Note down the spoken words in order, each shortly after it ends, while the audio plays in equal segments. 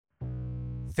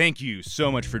Thank you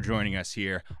so much for joining us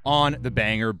here on the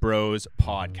Banger Bros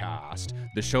podcast,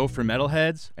 the show for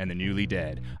metalheads and the newly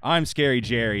dead. I'm Scary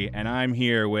Jerry, and I'm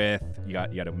here with you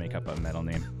got to make up a metal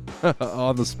name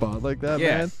on the spot like that,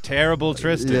 yeah, man. Terrible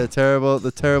Tristan. Yeah,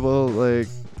 the terrible like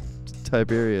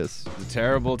Tiberius. The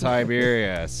terrible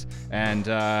Tiberius. And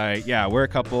yeah, we're a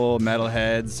couple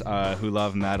metalheads who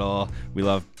love metal. We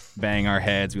love bang our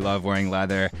heads. We love wearing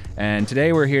leather. And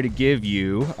today we're here to give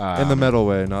you... in the metal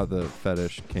way, not the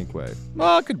fetish kink way.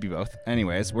 Well, it could be both.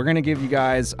 Anyways, we're going to give you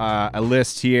guys a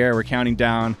list here. We're counting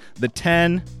down the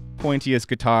 10 pointiest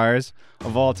guitars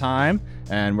of all time.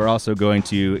 And we're also going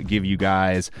to give you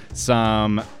guys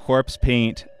some corpse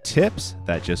paint tips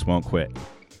that just won't quit.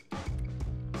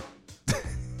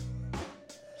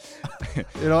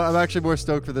 You know, I'm actually more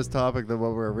stoked for this topic than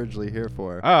what we're originally here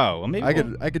for. Oh, well, maybe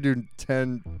I could do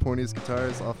 10 pointiest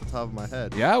guitars off the top of my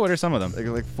head. Yeah, what are some of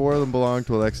them? Like 4 of them belong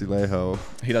to Alexi Laiho.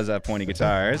 He does have pointy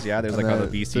guitars. Yeah, there's And like all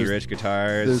the BC Rich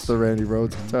guitars. There's the Randy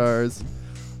Rhoads guitars.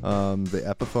 The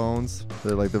Epiphones.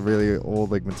 They're like the really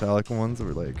old, like metallic ones that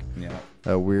were like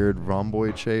a weird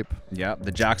rhomboid shape. Yeah,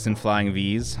 the Jackson Flying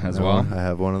V's as well. I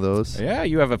have one of those. Yeah,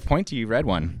 you have a pointy red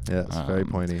one. Yeah, it's very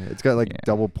pointy. It's got like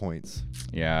double points.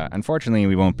 Yeah, unfortunately,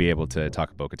 we won't be able to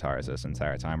talk about guitars this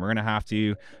entire time. We're going to have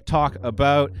to talk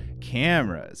about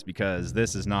cameras because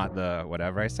this is not the,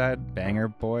 whatever I said, Banger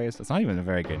Boys. That's not even a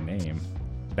very good name.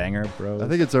 Banger Bros. I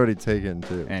think it's already taken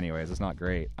too. Anyways, it's not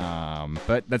great.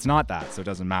 But that's not that, so it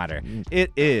doesn't matter.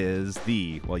 It is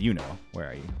the, well, you know,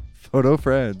 where are you? Photo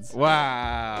Friends.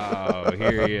 Wow,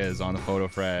 here he is on the Photo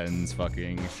Friends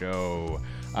fucking show.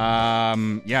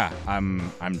 Yeah,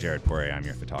 I'm Jared Poirier. I'm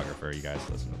your photographer. You guys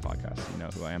listen to the podcast. You know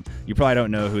who I am. You probably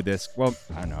don't know who this. Well,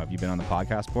 I don't know. Have you been on the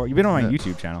podcast before? You've been on my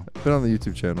YouTube channel. Been on the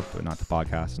YouTube channel, but not the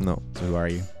podcast. No. So who are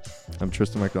you? I'm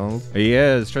Tristan McDonald. He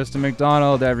is Tristan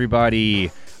McDonald.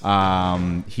 Everybody.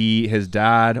 His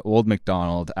dad, Old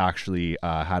McDonald, actually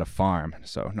had a farm.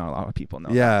 So not a lot of people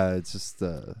know. Yeah, it's just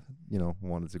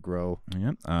wanted to grow.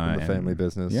 Yep. In the family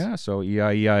business. Yeah, so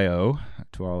E-I-E-I-O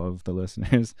to all of the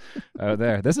listeners out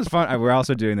there. This is fun. We're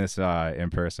also doing this in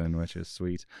person, which is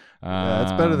sweet. Yeah,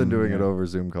 it's better than doing it over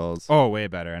Zoom calls. Oh, way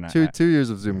better. And 2 years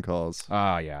of Zoom calls.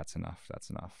 Yeah, it's enough. That's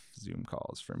enough Zoom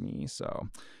calls for me. So,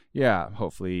 yeah,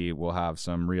 hopefully we'll have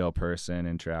some real person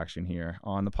interaction here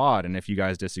on the pod. And if you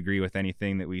guys disagree with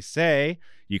anything that we say,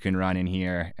 you can run in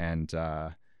here and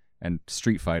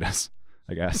street fight us,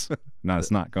 I guess. No,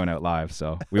 it's not going out live,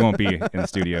 so we won't be in the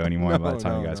studio anymore by the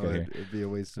time you guys get here. It'd be a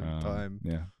waste of time.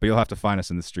 Yeah, but you'll have to find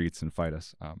us in the streets and fight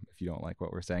us if you don't like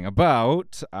what we're saying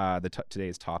about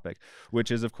today's topic, which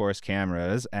is, of course,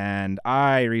 cameras. And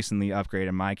I recently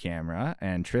upgraded my camera,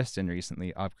 and Tristan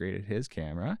recently upgraded his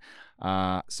camera.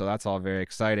 So that's all very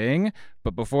exciting.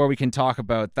 But before we can talk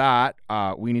about that,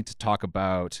 we need to talk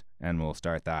about, and we'll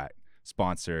start that,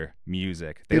 sponsor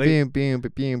music. Here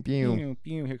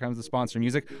comes the sponsor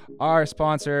music. Our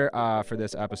sponsor for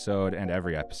this episode and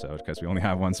every episode, because we only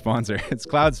have one sponsor, it's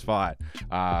CloudSpot.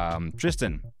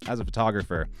 Tristan, as a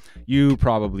photographer, you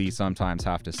probably sometimes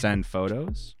have to send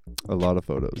photos. A lot of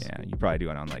photos. Yeah, you probably do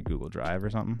it on like Google Drive or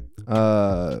something.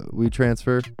 We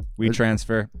transfer,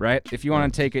 right? If you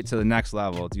want to take it to the next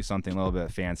level, do something a little bit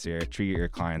fancier, treat your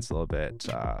clients a little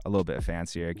bit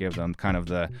fancier, give them kind of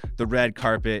the red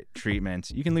carpet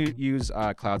treatment. You can use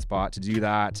CloudSpot to do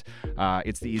that.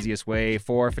 It's the easiest way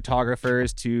for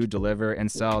photographers to deliver and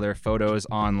sell their photos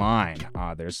online.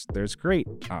 There's great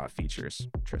features,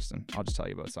 Tristan. I'll just tell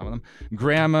you about some of them.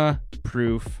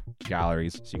 Grandma-proof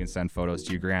galleries, so you can send photos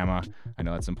to your grandma. I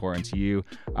know that's important to you.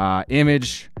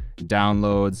 Image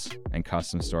downloads and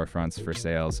custom storefronts for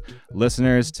sales.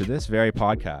 Listeners to this very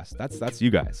podcast, that's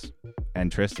you guys.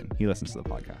 And Tristan, he listens to the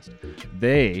podcast.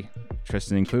 They,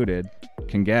 Tristan included,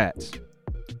 can get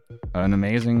an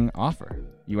amazing offer.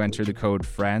 You enter the code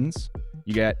FRIENDS,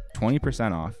 you get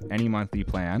 20% off any monthly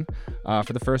plan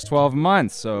for the first 12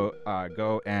 months. So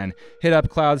go and hit up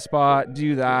CloudSpot,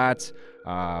 do that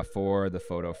for the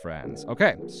Photo Friends.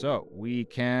 Okay, so we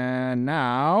can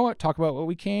now talk about what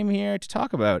we came here to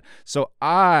talk about. So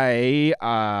I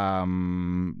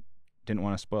didn't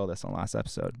want to spoil this on the last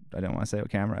episode. I didn't want to say what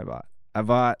camera I bought. I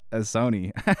bought a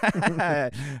Sony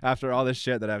after all this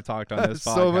shit that I've talked on this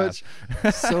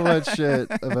podcast. So much shit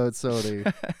about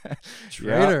Sony.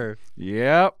 Traitor.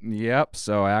 Yep.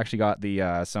 So I actually got the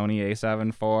Sony A7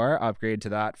 IV, upgrade to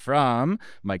that from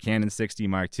my Canon 60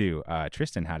 Mark II.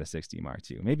 Tristan had a 60 Mark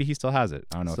II. Maybe he still has it.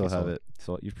 I don't know if he still have it.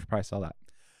 So you probably saw that.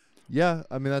 Yeah,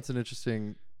 I mean, that's an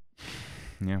interesting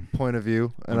point of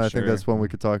view, and I think that's one we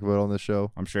could talk about on this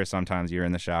show. I'm sure sometimes you're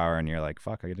in the shower and you're like,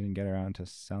 fuck, I didn't get around to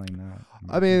selling that.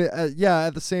 I mean,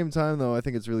 at the same time, though, I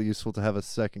think it's really useful to have a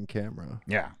second camera.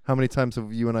 Yeah. How many times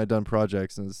have you and I done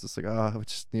projects and it's just like, we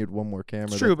just need one more camera?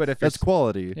 It's true, but if that's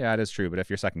quality. Yeah, it is true. But if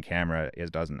your second camera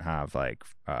doesn't have like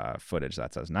footage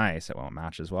that's as nice, it won't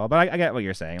match as well. But I get what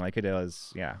you're saying. Like it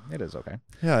is, it is okay.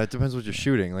 Yeah, it depends what you're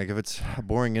shooting. Like if it's a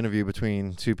boring interview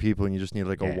between two people and you just need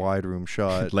like a wide room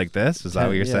shot. Like this? Is that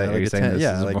what you're saying? Like Are you saying this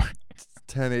is like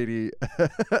 1080 a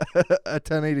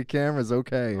 1080 camera is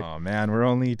okay. Oh man, we're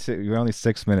only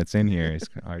 6 minutes in here. He's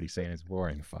already saying it's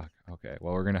boring. Fuck. Okay,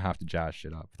 well we're gonna have to jazz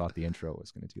shit up. Thought the intro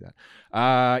was gonna do that.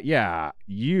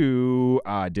 You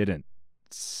didn't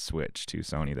switch to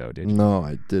Sony though, did you? No,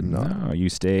 I did not. No, you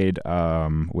stayed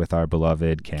with our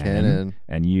beloved Canon,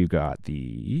 and you got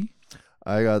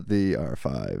I got the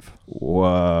R5.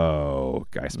 Whoa.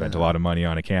 Guy spent a lot of money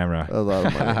on a camera. A lot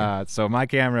of money. So my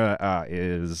camera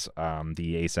is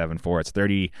the A7 IV. It's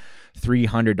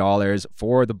 $3,300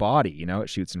 for the body. It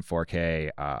shoots in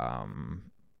 4K,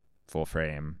 full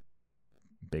frame,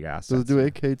 big ass. Does it do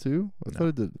 8K too? I thought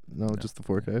it did. No, just the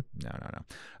 4K.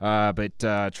 No. But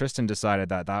Tristan decided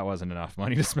that wasn't enough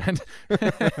money to spend.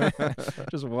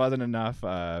 Just wasn't enough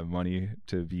money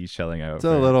to be shelling out. It's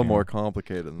a little more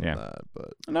complicated than that.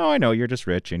 But no, I know you're just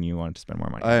rich and you wanted to spend more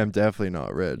money. I am definitely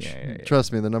not rich.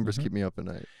 Trust me, the numbers keep me up at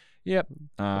night. Yep.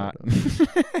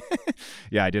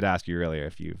 Yeah, I did ask you earlier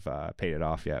if you've paid it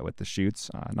off yet with the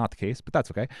shoots. Not the case, but that's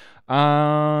okay.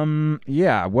 I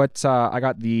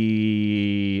got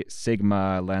the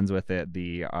Sigma lens with it,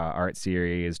 the Art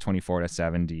Series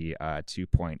 24-70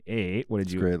 2.8. What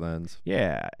did you? Great lens.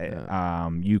 Yeah.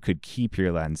 You could keep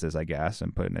your lenses, I guess,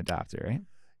 and put an adapter, right?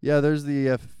 Yeah, there's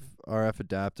the RF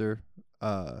adapter.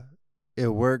 It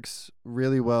works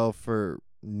really well for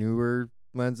newer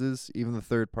lenses, even the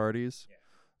third parties.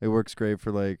 It works great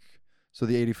for the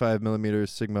 85mm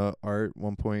Sigma Art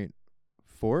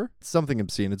 1.4. It's something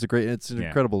obscene. It's an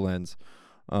incredible lens,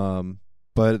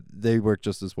 but they work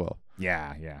just as well.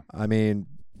 Yeah. I mean,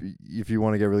 if you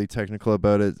want to get really technical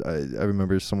about it, I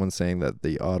remember someone saying that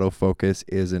the autofocus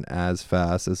isn't as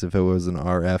fast as if it was an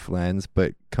RF lens,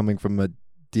 but coming from a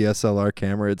DSLR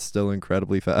camera, it's still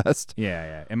incredibly fast.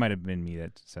 Yeah. It might have been me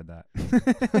that said that.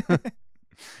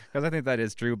 Because I think that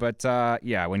is true, but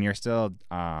when you're still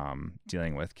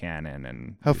dealing with Canon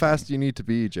and how fast do you need to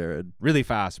be, Jared? Really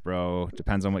fast, bro.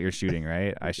 Depends on what you're shooting,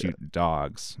 right? I shoot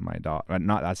dogs. My dog.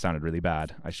 Not that sounded really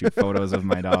bad. I shoot photos of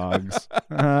my dogs.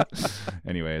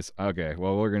 Anyways, okay.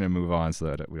 Well, we're gonna move on so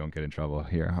that we don't get in trouble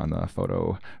here on the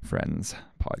Photo Friends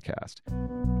podcast.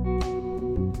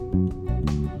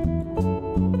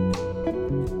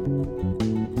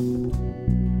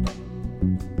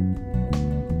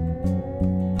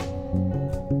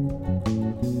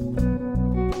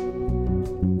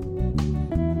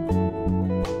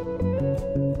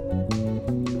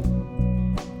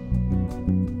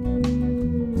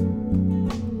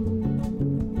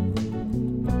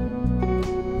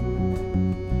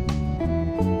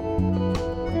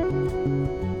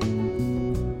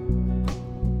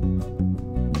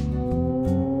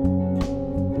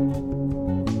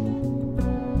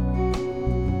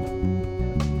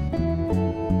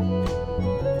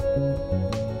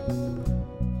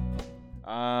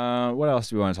 What else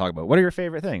do we want to talk about? What are your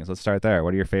favorite things? Let's start there.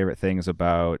 What are your favorite things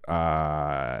about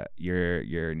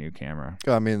your new camera?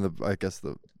 I mean, I guess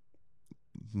the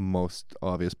most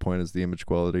obvious point is the image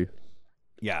quality.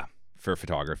 Yeah, for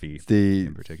photography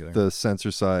in particular. The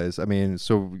sensor size. I mean,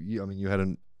 you had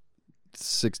a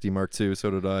 60 Mark II,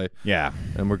 so did I. Yeah.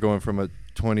 And we're going from a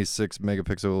 26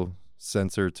 megapixel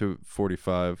sensor to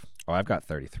 45. Oh, I've got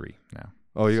 33 now.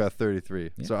 Oh, you got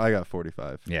 33. Yeah. So I got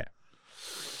 45. Yeah.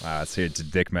 Wow, it's a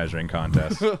dick measuring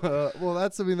contest. Well,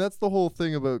 that's the whole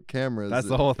thing about cameras. That's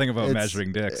the whole thing about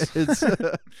measuring dicks.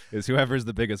 Is whoever's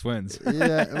the biggest wins.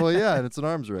 Yeah, well, yeah, and it's an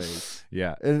arms race.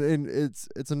 Yeah, and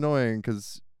it's annoying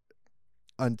because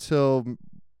until,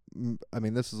 I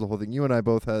mean, this is the whole thing. You and I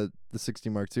both had the 60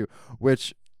 Mark II,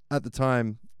 which at the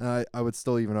time I would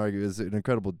still even argue is an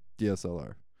incredible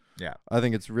DSLR. Yeah, I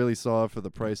think it's really solid for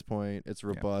the price point. It's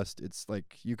robust. Yeah. It's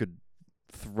like you could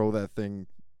throw that thing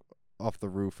off the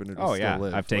roof and it'll still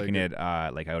live. I've taken it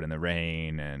like out in the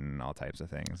rain and all types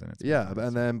of things, and it's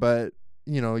but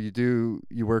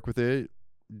you work with it,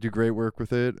 do great work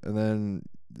with it, and then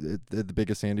the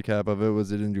biggest handicap of it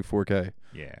was it didn't do 4K.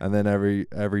 Yeah, and then every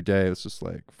day it was just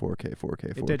like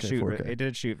 4K. It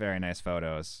did shoot very nice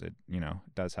photos. It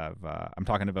does have. I'm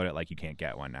talking about it like you can't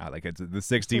get one now. Like the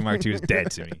 60 Mark II is dead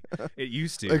to me. It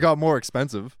used to. It got more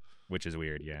expensive. which is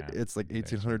weird. Yeah, It's like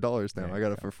 $1,800 now. I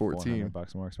got it for $14.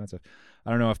 $400 more expensive.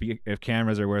 I don't know if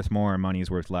cameras are worth more or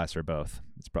money's worth less or both.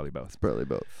 It's probably both. It's probably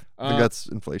both. I think that's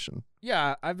inflation.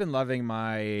 Yeah, I've been loving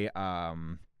my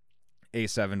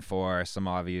A7 IV. Some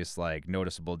obvious like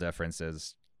noticeable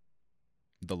differences.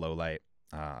 The low light,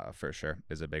 for sure,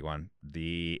 is a big one.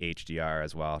 The HDR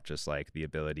as well, just like the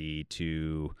ability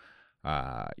to,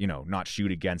 not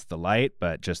shoot against the light,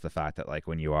 but just the fact that like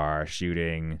when you are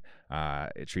shooting,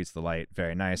 it treats the light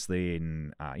very nicely,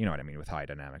 and you know what I mean with high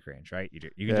dynamic range, right?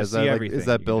 You can just see everything. Is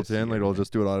that built in? Like it'll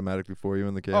just do it automatically for you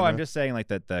in the camera? Oh, I'm just saying like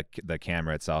that the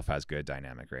camera itself has good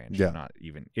dynamic range. Yeah. Not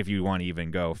even if you want to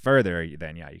even go further,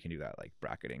 then yeah, you can do that like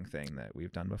bracketing thing that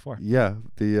we've done before. Yeah,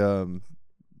 the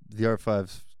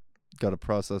R5's got a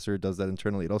processor, does that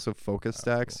internally. It also focus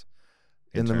stacks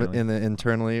in the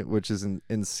internally, which is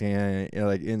insane,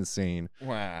 insane.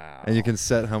 Wow. And you can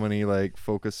set how many like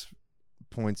focus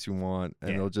points you want,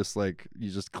 and it'll just like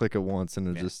you just click it once, and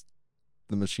it just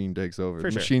the machine takes over. For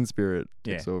the sure. machine spirit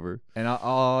takes over. And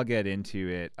I'll get into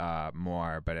it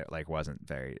more, but it like wasn't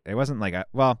like I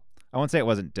won't say it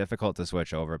wasn't difficult to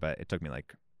switch over, but it took me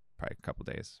like probably a couple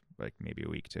days, like maybe a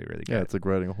week to really get it. It's like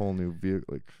riding a whole new vehicle.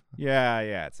 Like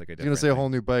it's like a different you're gonna say a whole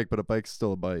new bike, but a bike's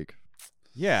still a bike.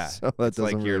 Yeah, so that's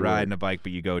like you're really riding a bike,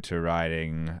 but you go to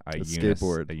riding a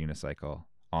skateboard, a unicycle.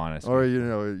 Honestly,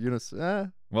 or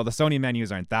well, the Sony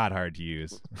menus aren't that hard to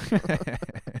use.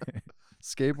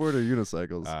 Skateboard or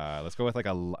unicycles? Let's go with like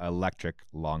a electric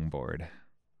longboard,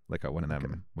 like one of them.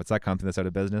 Okay. What's that company that's out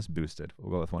of business? Boosted.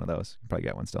 We'll go with one of those. You can probably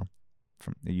get one still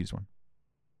from a used one.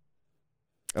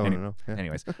 Oh, no. Yeah.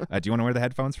 Anyways, do you want to wear the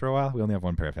headphones for a while? We only have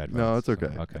one pair of headphones. No, it's okay.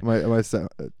 So, okay. Am I sound?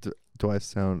 Do I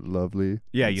sound lovely?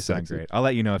 Yeah, you sound great. I'll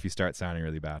let you know if you start sounding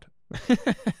really bad.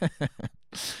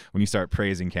 When you start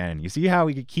praising Canon, you see how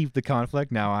we could keep the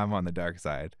conflict. Now I'm on the dark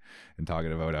side and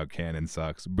talking about how Canon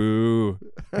sucks. Boo!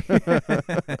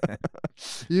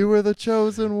 You were the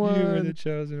chosen one. You were the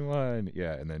chosen one.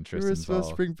 Yeah, and then Tristan's you were supposed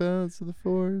to bring balance to the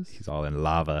force. He's all in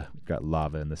lava. We've got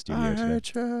lava in the studio today.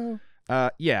 Hurt you.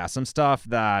 Some stuff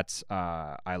that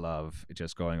I love.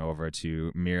 Just going over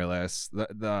to mirrorless.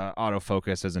 The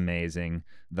autofocus is amazing.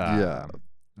 The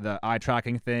eye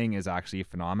tracking thing is actually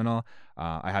phenomenal.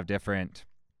 I have different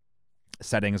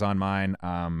settings on mine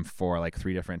for like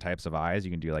 3 different types of eyes.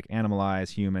 You can do like animal eyes,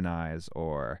 human eyes,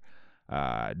 or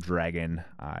dragon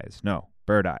eyes. No,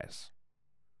 bird eyes.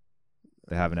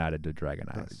 They haven't added to dragon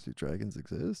eyes. Do dragons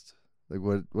exist? Like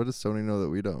what does Sony know that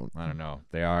we don't? I don't know.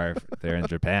 They're in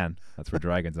Japan. That's where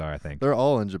dragons are, I think. They're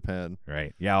all in Japan.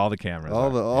 Right. Yeah, all the cameras.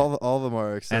 All of them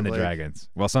are, except and the dragons.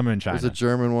 Well, some are in China. There's a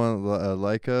German one,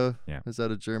 Leica. Yeah. Is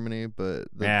out of Germany, but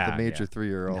the major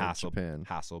 3 are all in Japan.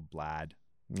 Hasselblad.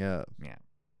 Yeah. Yeah.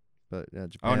 But yeah,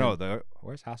 Japan. Oh no,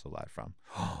 where's Hasselblad from?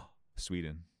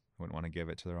 Sweden. Wouldn't want to give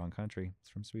it to the wrong country. It's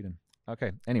from Sweden.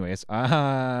 Okay. Anyways, as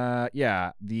I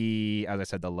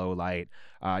said, the low light,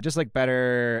 just like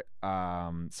better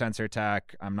sensor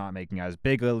tech. I'm not making as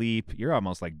big a leap. You're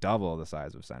almost like double the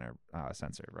size of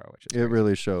sensor, bro. Which is crazy.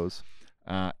 Really shows.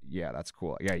 Yeah, that's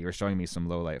cool. Yeah, you were showing me some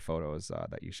low light photos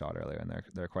that you shot earlier, and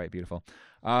they're quite beautiful.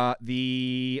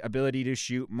 The ability to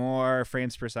shoot more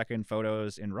frames per second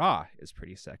photos in RAW is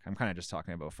pretty sick. I'm kind of just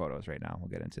talking about photos right now. We'll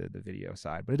get into the video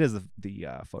side, but it is the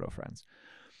Photo Friends.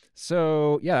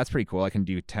 So yeah, that's pretty cool. I can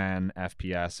do 10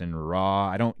 FPS in RAW.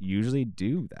 I don't usually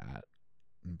do that,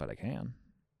 but I can.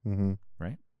 Mm-hmm.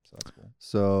 Right? So that's cool.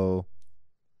 So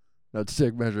now to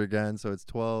take measure again. So it's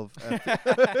 12.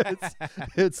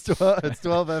 it's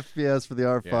 12 FPS for the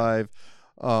R5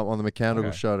 on the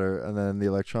mechanical shutter, and then the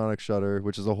electronic shutter,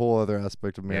 which is a whole other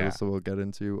aspect of mirrorless. So we'll get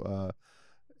into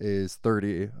is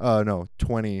 20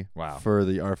 for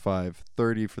the R5,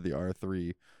 30 for the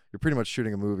R3. You're pretty much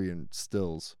shooting a movie in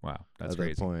stills. Wow, that's at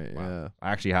crazy. That point, wow. Yeah.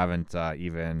 I actually haven't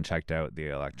even checked out the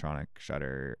electronic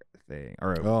shutter thing,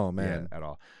 at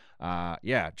all.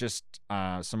 Just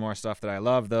some more stuff that I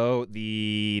love though.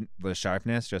 The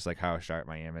sharpness, just like how sharp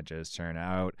my images turn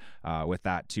out with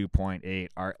that 2.8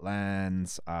 art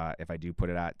lens. If I do put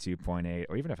it at 2.8,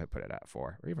 or even if I put it at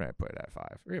 4, or even if I put it at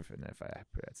 5, or even if I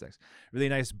put it at 6, really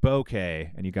nice bokeh,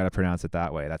 and you got to pronounce it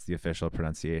that way. That's the official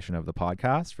pronunciation of the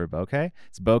podcast for bokeh.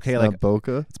 It's bokeh, like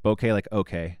bokeh. It's bokeh like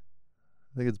okay.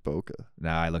 I think it's bokeh.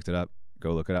 Nah, I looked it up.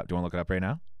 Go look it up. Do you want to look it up right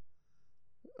now?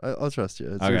 I'll trust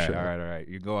you. It's okay, your show. all right.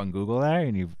 You go on Google there,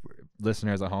 and you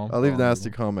listeners at home. I'll leave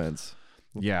nasty comments.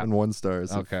 Yeah, and 1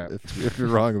 stars. Okay, if you're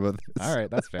wrong about this. All right,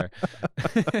 that's fair.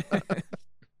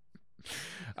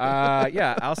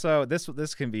 Yeah. Also, this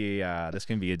can be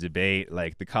a debate.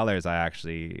 Like the colors,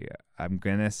 I'm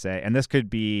gonna say, and this could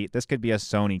be a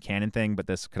Sony Canon thing, but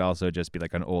this could also just be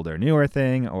like an older, newer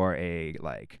thing, or a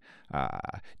like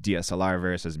DSLR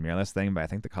versus mirrorless thing. But I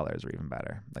think the colors are even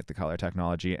better. Like the color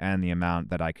technology and the amount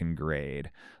that I can grade,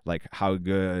 like how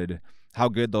good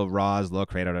the raws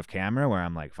look right out of camera, where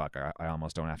I'm like, fuck, I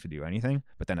almost don't have to do anything.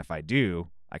 But then if I do,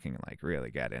 I can like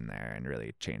really get in there and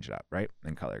really change it up, right?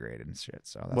 And color grade and shit.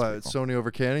 So that's What, cool. Sony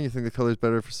over Canon? You think the color's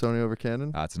better for Sony over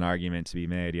Canon? That's an argument to be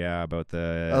made, yeah, about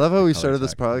the. I love how we color started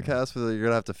this tech, yeah. podcast with you're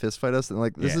gonna have to fist fight us, and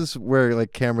like this Yeah. is where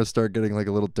like cameras start getting like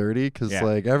a little dirty because Yeah.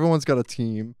 like everyone's got a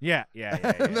team. Yeah.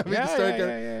 And then we yeah, can start yeah, getting,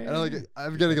 yeah, and yeah, I'm yeah. like,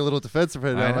 I'm getting a little defensive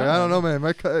right now. I I'm like, know. I don't know, man.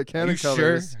 My Canon Are you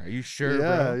colors. sure? Are you sure,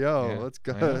 Yeah, bro? yo, Yeah, let's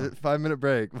I know. go. 5-minute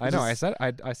break. I know. I said.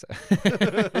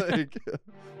 like,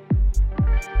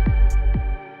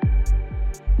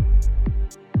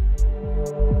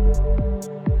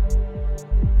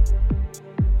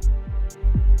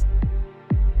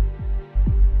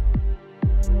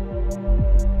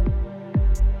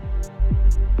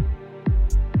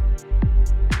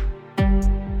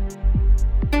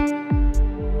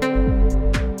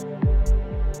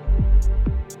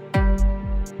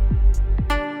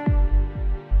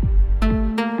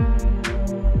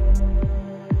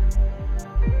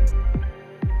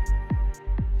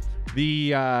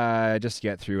 Just to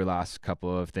get through the last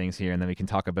couple of things here, and then we can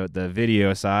talk about the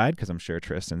video side, because I'm sure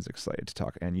Tristan's excited to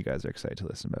talk, and you guys are excited to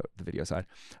listen about the video side.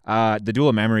 The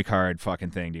dual memory card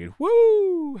fucking thing, dude.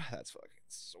 Woo! That's fucking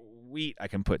sweet. I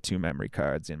can put 2 memory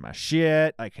cards in my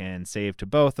shit. I can save to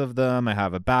both of them. I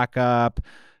have a backup.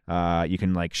 You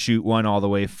can like shoot one all the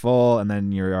way full, and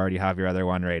then you already have your other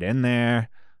one right in there.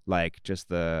 Like just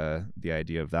the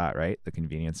idea of that, right? The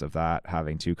convenience of that,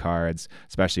 having 2 cards,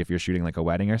 especially if you're shooting like a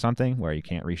wedding or something where you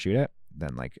can't reshoot it.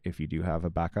 Then like if you do have a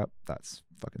backup, that's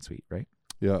fucking sweet, right?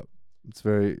 yeah, it's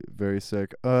very, very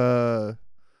sick.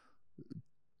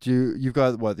 You've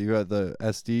got what? You got the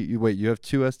SD. You have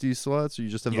 2 SD slots, or you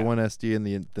just have the one SD and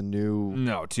the new?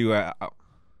 No, 2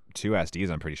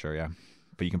 SDs. I'm pretty sure, yeah.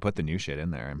 But you can put the new shit in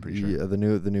there. I'm pretty sure. Yeah, the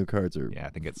new cards are. Yeah, I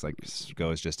think it's like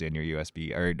goes just in your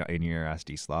USB or in your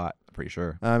SD slot. I'm pretty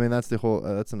sure. I mean, that's the whole.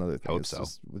 That's another thing. Hope It's so.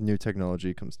 just with new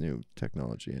technology comes new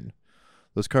technology, and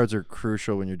those cards are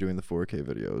crucial when you're doing the 4K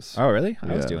videos. Oh, really? I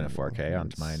was Yeah, doing a 4K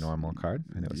onto my it's- normal card,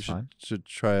 and it was you fine. should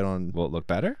try it on Will it look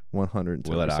better? 110%.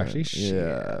 Will it actually?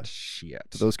 Yeah.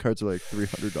 Shit. Those cards are like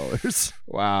 $300.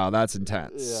 Wow, that's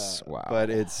intense. Yeah. Wow.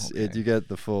 But it's okay. you get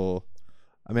the full.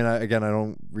 I mean, I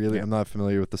don't really. Yeah. I'm not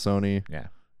familiar with the Sony Yeah.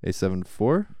 A7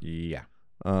 IV. Yeah.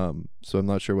 So I'm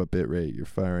not sure what bit rate you're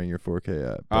firing your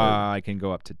 4K at. But I can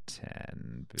go up to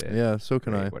 10 bit. yeah, so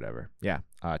can I. Whatever. Yeah.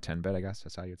 10 bit, I guess.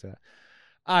 That's how you would say that.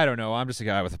 I don't know. I'm just a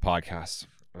guy with a podcast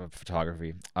of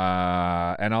photography.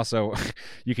 And also,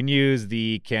 you can use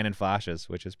the Canon flashes,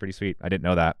 which is pretty sweet. I didn't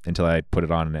know that until I put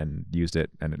it on and used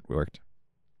it, and it worked.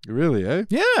 Really, eh?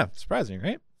 Yeah. Surprising,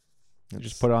 right? You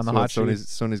just put it on the So hot sheet.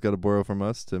 Sony's got to borrow from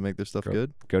us to make their stuff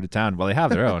good. Go to town. Well, they have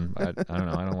their own. I don't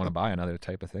know. I don't want to buy another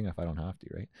type of thing if I don't have to,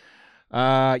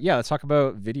 right? Yeah, let's talk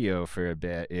about video for a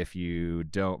bit, if you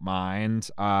don't mind.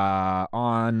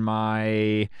 On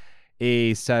my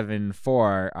A7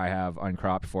 IV, I have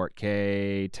uncropped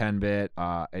 4K 10-bit.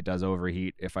 It does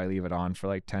overheat if I leave it on for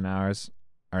like 10 hours.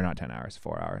 Or not 10 hours,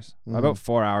 4 hours. Mhm. About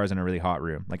 4 hours in a really hot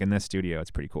room. Like in this studio,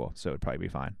 it's pretty cool, so it'd probably be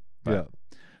fine. But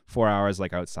Yeah. 4 hours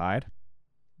like outside,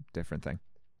 different thing.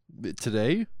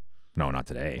 Today? No, not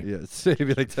today. Yeah, today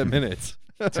be like 10 minutes.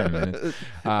 10 minutes.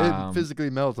 It physically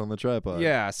melts on the tripod.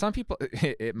 Yeah, some people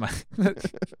it might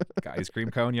ice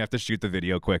cream cone. You have to shoot the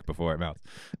video quick before it melts.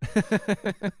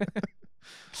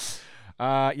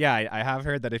 Yeah, I have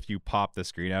heard that if you pop the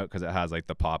screen out, because it has like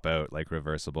the pop out like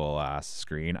reversible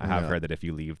screen. I have Yeah. heard that if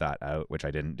you leave that out, which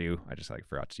I didn't do, I just like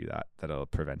forgot to do that. That'll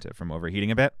prevent it from overheating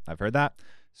a bit. I've heard that.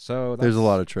 So There's a that's-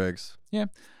 lot of tricks.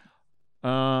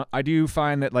 I do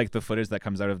find that like the footage that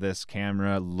comes out of this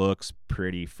camera looks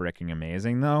pretty freaking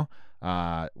amazing though.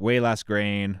 Way less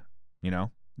grain,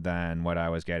 than what I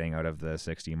was getting out of the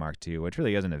 60 Mark II, which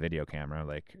really isn't a video camera,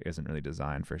 like isn't really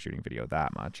designed for shooting video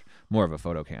that much. More of a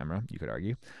photo camera, you could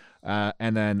argue.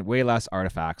 And then way less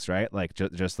artifacts, right? Like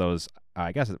just those,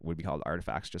 I guess it would be called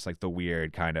artifacts, just like the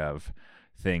weird kind of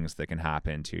things that can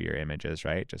happen to your images,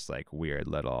 right? Just like weird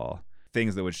little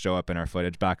things that would show up in our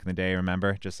footage back in the day,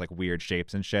 remember? Just like weird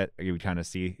shapes and shit you would kind of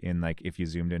see in like if you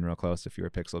zoomed in real close, if you were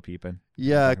pixel peeping.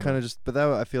 Yeah, Mhm. kind of but that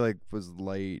I feel like was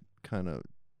light kind of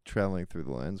traveling through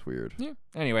the lens weird. Yeah.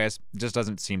 Anyways, just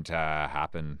doesn't seem to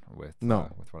happen with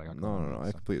No. with what I got No, going no, on,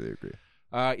 I so. completely agree.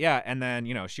 Yeah, and then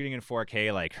shooting in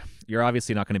 4K, like you're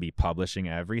obviously not going to be publishing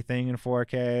everything in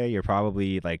 4K. You're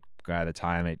probably like by the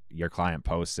time your client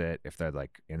posts it, if they're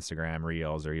like Instagram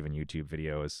Reels or even YouTube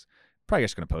videos, probably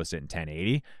just going to post it in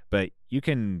 1080. But you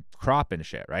can crop and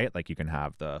shit, right? Like you can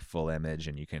have the full image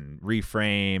and you can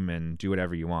reframe and do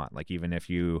whatever you want. Like even if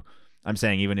you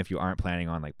aren't planning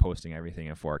on like posting everything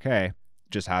in 4K,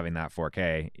 just having that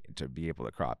 4K to be able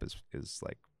to crop is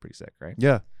like pretty sick, right?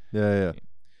 Yeah.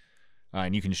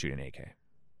 And you can shoot in 8K.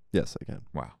 Yes, I can.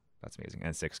 Wow, that's amazing.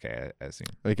 And 6K, I assume.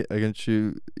 I can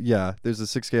shoot. Yeah, there's a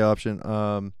 6K option.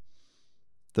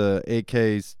 The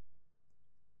 8K's.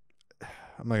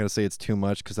 I'm not gonna say it's too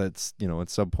much because that's at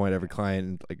some point every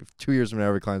client, like 2 years from now,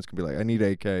 every client's gonna be like, I need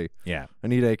 8K. Yeah. I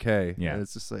need 8K. Yeah. And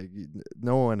it's just like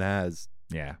no one has.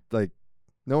 Yeah. Like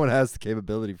no one has the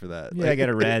capability for that. Yeah, like, get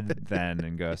a red then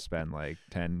and go spend like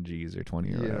 10 G's or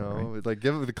 20 or whatever. Right? It's like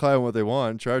give the client what they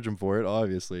want, charge them for it,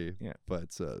 obviously. Yeah. But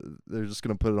they're just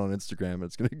gonna put it on Instagram. And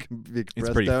it's gonna be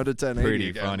compressed pretty, down to 1080. Pretty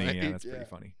again, funny. right? Yeah, that's pretty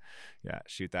funny. Yeah,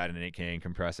 shoot that in 8K and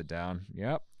compress it down.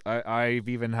 Yep. I've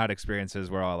even had experiences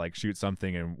where I'll like shoot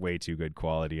something in way too good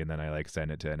quality and then I like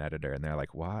send it to an editor and they're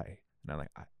like, why? And I'm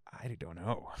like, I don't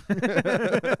know.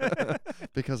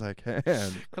 Because I can.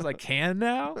 Because I can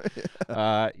now?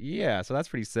 Yeah, so that's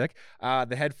pretty sick.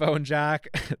 The headphone jack.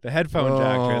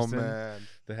 Tristan. Man.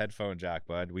 The headphone jack,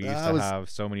 bud. We used to have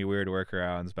so many weird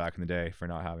workarounds back in the day for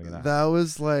not having that. That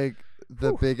was like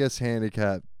the biggest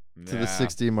handicap to the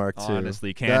 60 Mark II.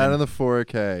 Honestly, Canon. That and the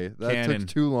 4K. That Canon. took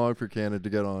too long for Canon to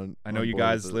get on. I know on you board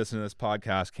guys with it. listen to this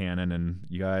podcast, Canon, and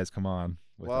you guys come on.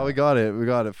 Well, we got it. We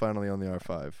got it finally on the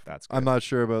R5. That's good. I'm not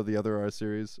sure about the other R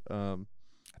series. But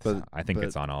I think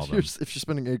it's on all of them. If you're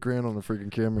spending $8,000 on a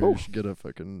freaking camera, you should get a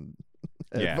fucking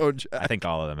headphone jack. I think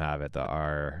all of them have it. The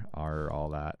R, all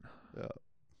that. Yeah.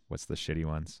 What's the shitty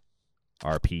ones?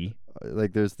 RP.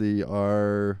 Like there's the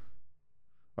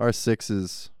R6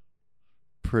 is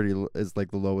is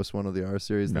like the lowest one of the R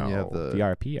series. No, then you have the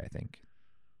RP, I think.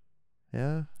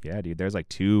 Yeah. Yeah, dude. There's like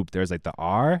two. There's like the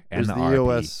R and there's the RP.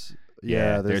 EOS.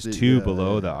 Yeah, there's two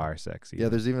below the R6. Yeah,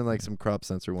 there's even like some crop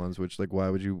sensor ones, which like why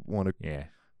would you want to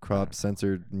crop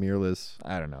censored mirrorless?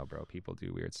 I don't know, bro. People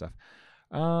do weird stuff.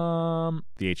 The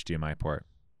HDMI port.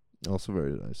 Also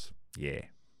very nice. Yeah,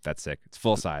 that's sick. It's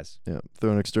full size. Yeah,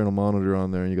 throw an external monitor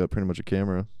on there and you got pretty much a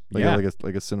camera. Like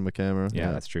a cinema camera.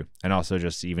 Yeah, that's true. And also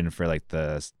just even for like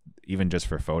even just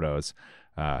for photos,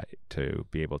 to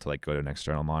be able to like go to an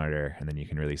external monitor and then you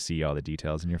can really see all the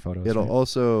details in your photos. It'll right?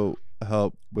 also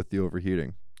help with the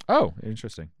overheating. Oh,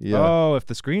 interesting. Yeah. Oh, if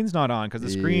the screen's not on, because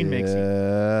the screen makes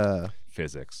you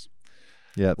physics.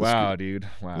 Yeah. Wow, dude.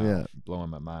 Wow. Yeah. Blowing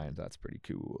my mind. That's pretty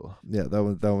cool. Yeah,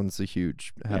 that one's a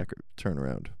huge hacker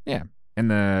turnaround. Yeah.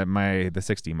 And the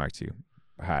 60 Mark II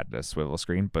had a swivel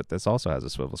screen, but this also has a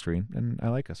swivel screen, and I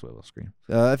like a swivel screen.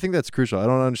 I think that's crucial. I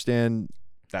don't understand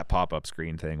that pop-up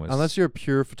screen thing was unless you're a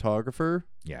pure photographer.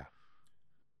 Yeah.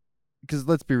 Because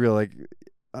let's be real, like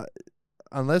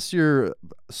unless you're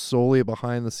solely a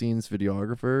behind-the-scenes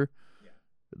videographer,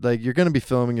 like you're gonna be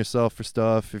filming yourself for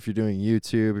stuff. If you're doing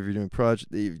YouTube, if you're doing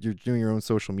if you're doing your own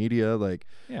social media, like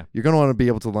you're gonna want to be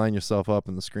able to line yourself up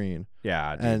in the screen.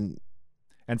 Yeah, dude.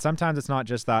 And sometimes it's not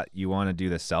just that you want to do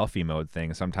the selfie mode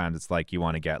thing. Sometimes it's like you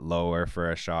want to get lower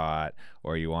for a shot,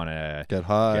 or you want to get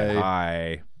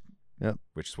high. Yep.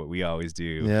 Which is what we always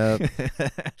do. Yep.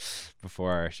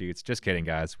 Before our shoots. Just kidding,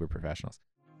 guys. We're professionals.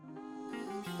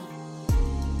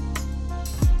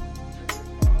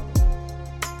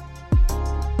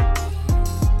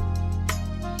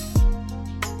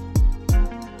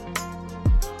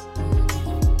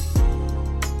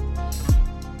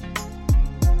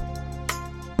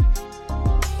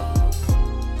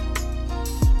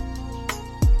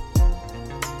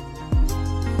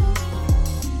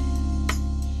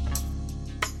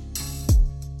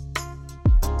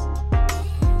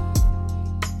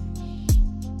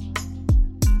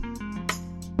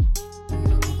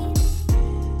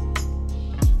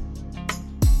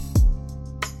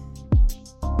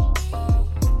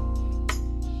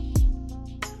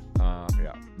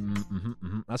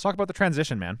 Let's talk about the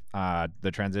transition, man. The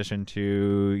transition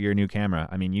to your new camera.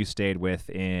 I mean, you stayed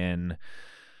within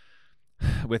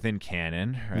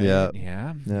Canon, right?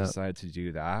 Yeah. You decided to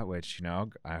do that, which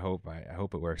I hope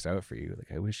it works out for you.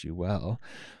 Like, I wish you well.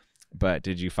 But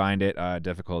did you find it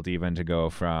difficult even to go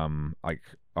from, like,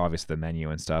 obviously the menu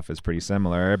and stuff is pretty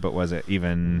similar, but was it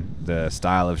even the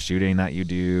style of shooting that you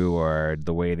do or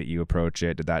the way that you approach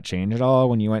it? Did that change at all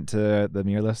when you went to the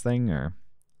mirrorless thing? Or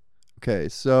okay,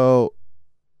 so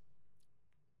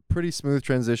pretty smooth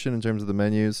transition in terms of the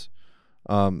menus,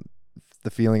 the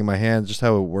feeling in my hands, just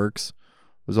how it works.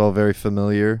 was all very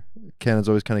familiar. Canon's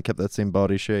always kind of kept that same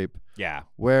body shape. Yeah.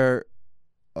 Where,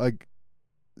 like,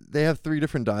 they have 3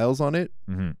 different dials on it.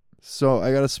 Mm-hmm. So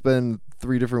I got to spend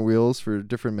 3 different wheels for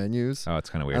different menus. Oh, it's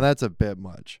kind of weird. And that's a bit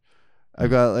much. I've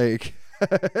got like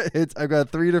I've got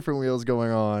 3 different wheels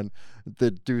going on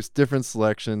that do different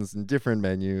selections and different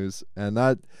menus, and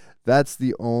that's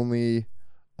the only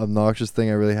obnoxious thing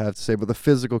I really have to say. But the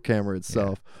physical camera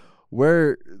itself,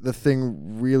 where the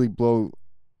thing really blew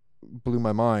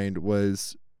my mind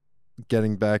was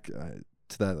getting back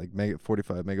to that like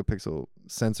 45 megapixel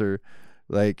sensor,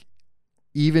 like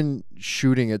even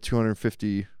shooting at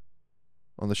 250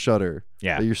 on the shutter,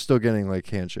 Yeah. you're still getting like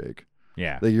handshake.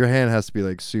 Yeah. Like your hand has to be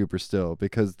like super still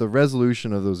because the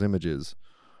resolution of those images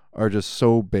are just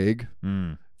so big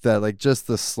that like just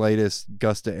the slightest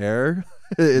gust of air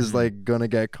is like gonna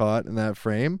get caught in that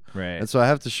frame. Right. And so I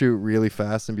have to shoot really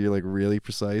fast and be like really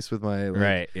precise with my like,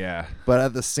 Right. Yeah. But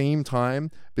at the same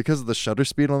time, because of the shutter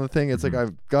speed on the thing, it's like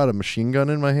I've got a machine gun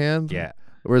in my hand. Yeah.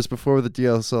 Whereas before with the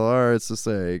DSLR, it's just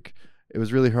like it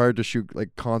was really hard to shoot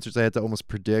like concerts. I had to almost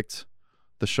predict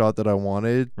the shot that I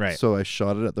wanted, Right. so I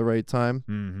shot it at the right time.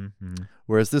 Mm-hmm.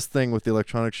 Whereas this thing with the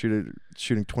electronic shooting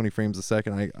 20 frames a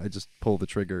second, I just pull the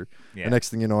trigger. Yeah. The next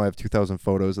thing you know, I have 2,000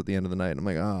 photos at the end of the night, and I'm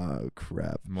like, oh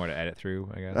crap! More to edit through,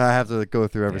 I guess. I have to like, go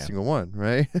through every single one,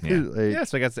 right? Yeah. Like, Yeah.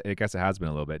 So I guess it has been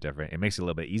a little bit different. It makes it a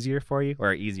little bit easier for you,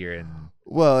 or easier in.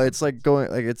 Well, it's like going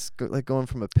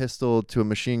from a pistol to a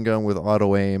machine gun with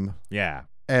auto aim Yeah.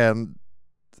 and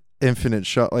infinite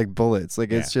shot like bullets.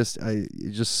 Like it's just you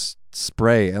just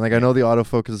spray, and like I know the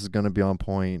autofocus is gonna be on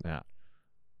point.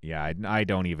 Yeah, I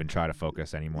don't even try to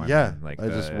focus anymore. Yeah, man. Like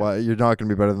you're not gonna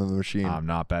be better than the machine. I'm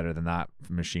not better than that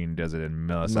machine. Does it in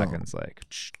milliseconds. Like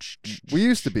we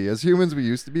used to be as humans. We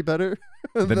used to be better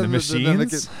than the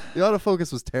machines. The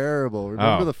autofocus was terrible.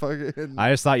 Remember the fucking?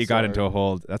 I just thought you got into a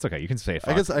hold. That's okay. You can say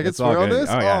fuck. I can swear on this.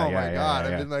 Oh, yeah, my god!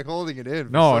 I've been like holding it in.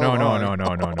 No.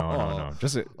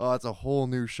 Just it's a whole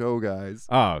new show, guys.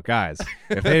 Oh, guys,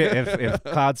 if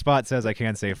CloudSpot says I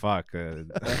can't say fuck,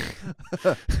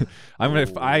 I'm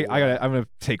gonna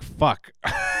take fuck.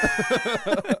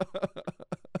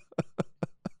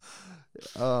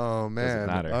 Oh man!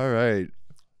 Matter. All right,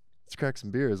 let's crack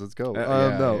some beers. Let's go.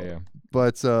 Yeah.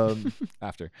 But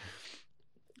after.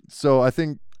 So I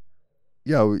think,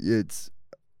 it's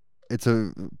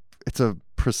a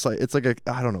precise. It's like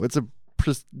I don't know. It's a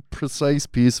precise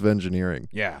piece of engineering.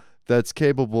 Yeah. That's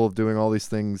capable of doing all these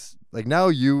things. Like now,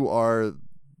 you are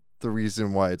the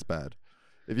reason why it's bad.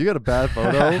 If you got a bad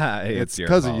photo, it's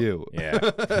because of you. Yeah.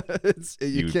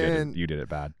 You did it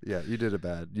bad. Yeah, you did it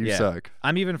bad. You suck.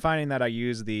 I'm even finding that I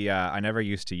use I never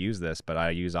used to use this, but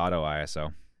I use auto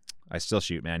ISO. I still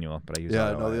shoot manual, but I use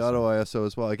auto ISO. The auto ISO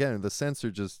as well. Again, the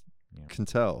sensor just can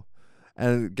tell.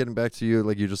 And getting back to you,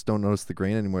 like you just don't notice the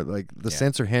grain anymore. Like the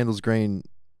sensor handles grain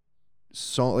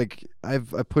so like I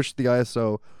pushed the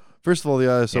ISO. First of all, the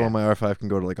ISO on my R5 can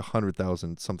go to like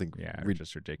 100,000 something. Yeah,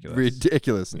 just ridiculous.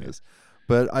 Ridiculousness. Yeah.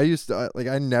 But I used to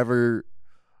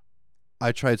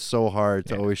I tried so hard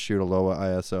to always shoot a low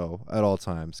ISO at all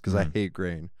times because I hate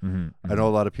grain. I know a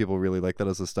lot of people really like that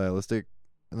as a stylistic,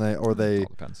 and they all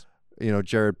depends.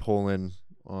 Jared Polin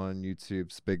on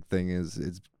YouTube's big thing is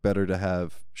it's better to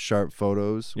have sharp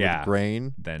photos with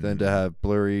grain than to have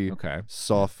blurry,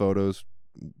 soft photos,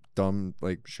 dumbing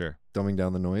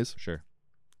down the noise. Sure.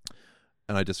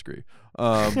 And I disagree.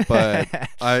 But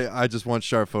I just want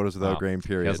sharp photos without grain,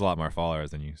 period. He has a lot more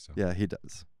followers than you. So. Yeah, he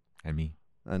does. And me.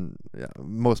 And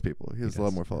most people. He has a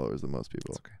lot more followers than most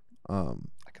people. That's okay.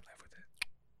 I can live with it.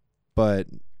 But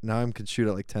now I can shoot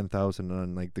at like 10,000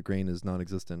 and like the grain is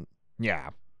non-existent.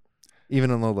 Yeah.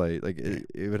 Even in low light. Like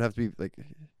it would have to be like,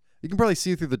 you can probably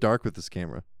see through the dark with this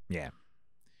camera. Yeah.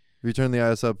 If you turn the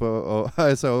ISO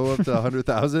up to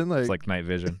 100,000, like it's like night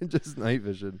vision. Just night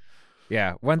vision.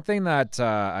 Yeah, one thing that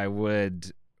I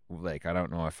would like, I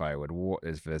don't know if I would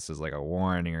if this is like a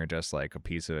warning or just like a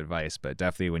piece of advice, but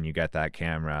definitely when you get that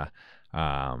camera,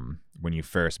 when you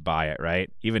first buy it, right?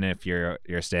 Even if you're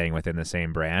staying within the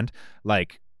same brand,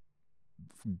 like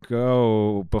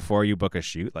go before you book a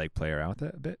shoot, like play around with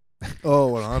it a bit.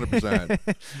 Oh, 100%.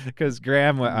 Because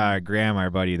Graham, our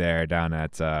buddy there down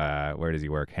at where does he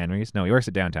work? Henry's? No, he works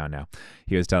at downtown now.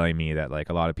 He was telling me that like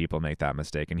a lot of people make that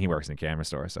mistake, and he works in a camera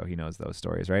store, so he knows those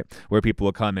stories, right? Where people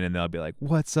will come in and they'll be like,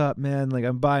 "What's up, man? Like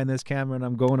I'm buying this camera and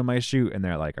I'm going to my shoot," and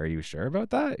they're like, "Are you sure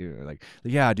about that?" You're like,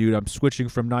 "Yeah, dude, I'm switching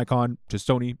from Nikon to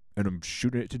Sony and I'm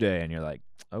shooting it today," and you're like,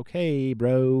 "Okay,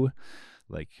 bro."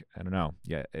 Like I don't know.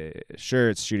 Yeah, sure,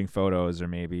 it's shooting photos or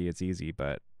maybe it's easy,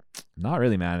 but Not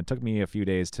really, man. It took me a few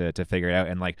days to figure it out,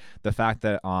 and like the fact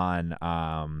that on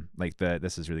like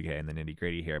this is really getting the nitty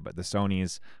gritty here, but the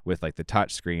Sonys with like the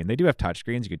touch screen, they do have touch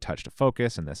screens. You could touch to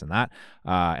focus and this and that,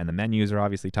 and the menus are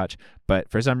obviously touch. But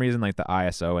for some reason, like the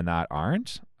ISO and that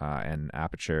aren't, and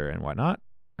aperture and whatnot,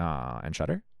 and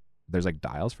shutter. There's like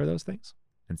dials for those things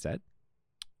instead.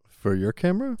 For your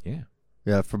camera? Yeah,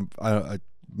 Yeah. From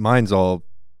mine's all.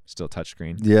 still touch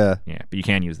screen. Yeah. Yeah, but you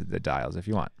can use the dials if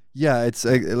you want. Yeah. It's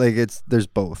like there's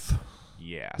both.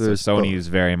 Yeah, There's so Sony both. is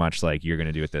very much like you're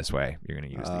gonna do it this way. You're gonna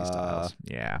use these dials.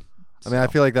 Yeah. I mean, I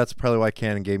So- feel like that's probably why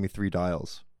Canon gave me 3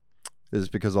 dials. Is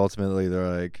because ultimately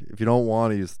they're like, if you don't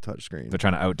want to use the touchscreen, they're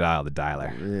trying to outdial the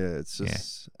dialer. yeah, it's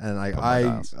just and Put more I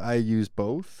dials. I use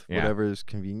both, Yeah. whatever is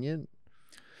convenient.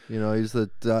 You know, I use the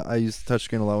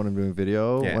touchscreen a lot when I'm doing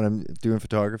video. Yeah. When I'm doing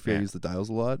photography, I Yeah. use the dials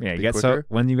a lot. Yeah, you Be get quicker.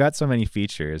 when you got so many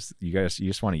features, you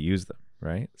just want to use them,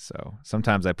 right? So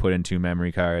sometimes I put in 2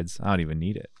 memory cards. I don't even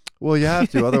need it. Well, you have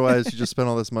to, otherwise you just spend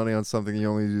all this money on something you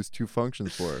only use 2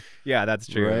 functions for, Yeah, that's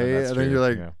true. right? That's and true. then you're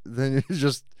like, yeah. then you're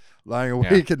just lying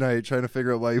awake at night trying to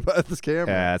figure out why you bought this camera.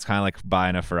 Yeah, it's kind of like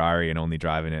buying a Ferrari and only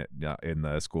driving it in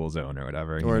the school zone or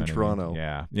whatever. you Or in know what I mean?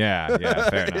 Toronto. Yeah,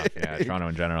 fair enough. Yeah, Toronto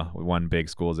in general, one big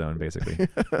school zone basically.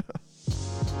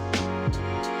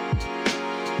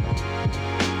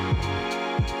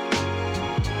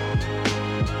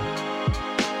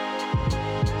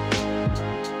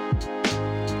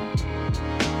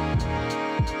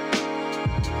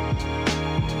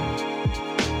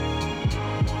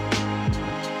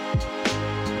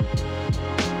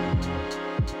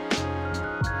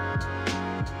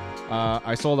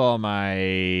 I sold all my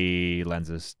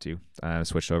lenses too. I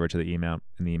switched over to the E mount,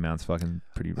 and the E mount's fucking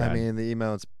pretty rad. I mean, the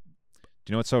E-mount's Do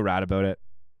you know what's so rad about it?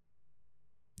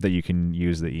 That you can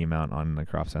use the E mount on the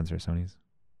crop sensor Sonys.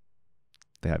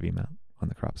 They have E mount on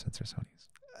the crop sensor Sonys.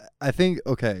 I think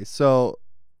okay, so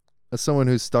as someone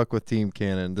who's stuck with Team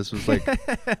Canon, this was like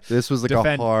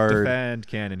a hard defend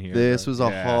Canon here. this bro. was a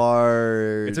Yeah.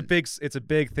 hard It's a big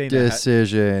thing. That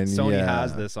decision. Sony yeah.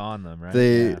 has this on them, right?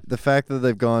 They Yeah. the fact that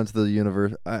they've gone to the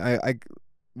universe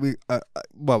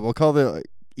we'll call the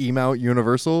E-mount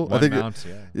universal. One I think mount,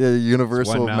 yeah. yeah,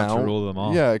 universal one mount to rule them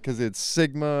all. Yeah, because it's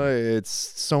Sigma, it's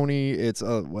Sony, it's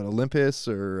Olympus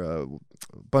or a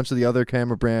bunch of the other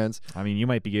camera brands. I mean, you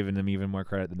might be giving them even more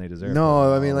credit than they deserve. No,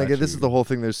 but I mean I'll like let this is you- the whole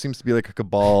thing. There seems to be like a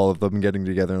cabal of them getting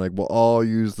together and like we'll all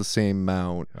use the same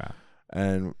mount Wow.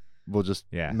 and we'll just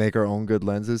Yeah. make our own good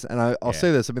lenses. And I'll Yeah.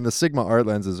 say this: I mean, the Sigma art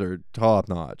lenses are top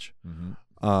notch.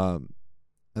 Mm-hmm.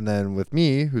 And then with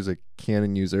me, who's a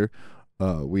Canon user,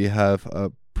 we have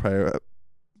a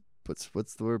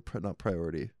what's the word? Not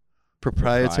priority.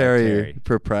 Proprietary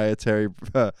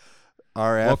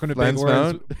RF Welcome to lens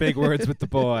mount. Big Words with the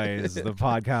Boys, the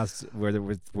podcast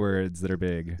with words that are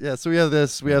big. Yeah, so we have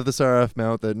this RF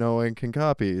mount that no one can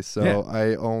copy. So Yeah.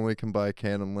 I only can buy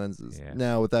Canon lenses. Yeah.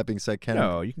 Now, with that being said, Canon,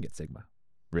 No, you can get Sigma.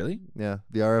 Really? yeah,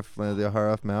 the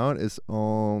RF mount is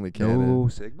only Canon.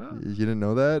 Sigma? You didn't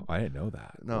know that? I didn't know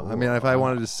that. No, I mean, if I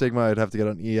wanted a Sigma, I'd have to get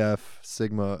an EF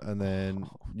Sigma and then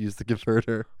use the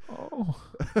converter. Oh,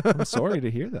 I'm sorry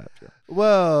to hear that. Joe.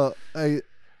 Well,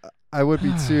 I would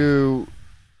be too,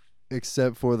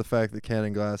 except for the fact that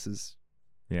Canon glass is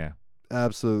Yeah,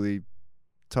 absolutely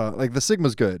top. Like the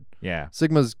Sigma's good. yeah.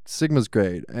 Sigma's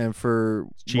great, and for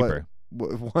It's cheaper.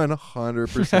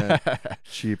 100%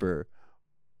 cheaper.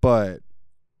 But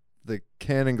the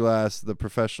Canon glass, the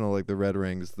professional, like the Red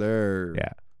Rings, Yeah.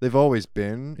 they've always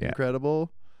been Yeah.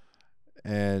 incredible,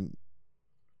 and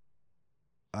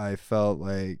I felt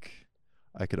like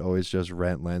I could always just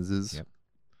rent lenses. Yep.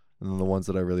 And then the ones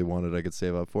that I really wanted, I could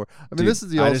save up for. I mean, Dude, this is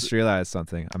the I also, just realized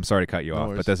something. I'm sorry to cut you No off,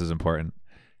 worries. but this is important.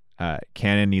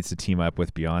 Canon needs to team up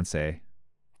with Beyonce.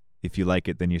 If you like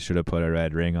it, then you should have put a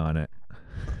red ring on it.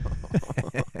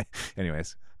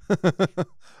 Anyways,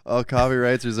 all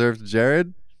copyrights reserved to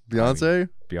Jared, Beyonce,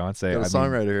 Beyonce. got a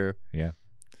songwriter here. Yeah.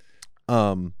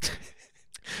 Um,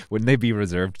 Wouldn't they be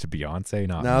reserved to Beyonce?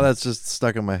 Not now me? that's just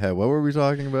stuck in my head. What were we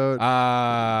talking about?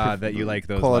 That you like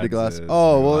those quality lenses, glass.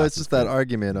 Oh, your well, glass it's is just that cool.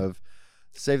 argument of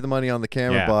save the money on the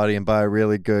camera Yeah. body and buy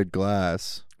really good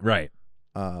glass. Right.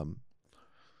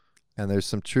 And there's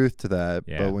some truth to that.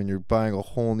 Yeah. But when you're buying a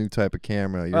whole new type of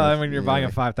camera, Well, I mean, you're buying a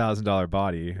 $5,000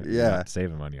 body. You're Yeah. not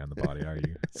saving money on the body, are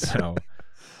you? So,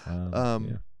 yeah.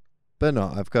 But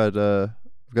no, I've got a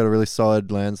really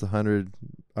solid lens, the 100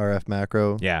 RF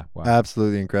macro. Yeah. Wow.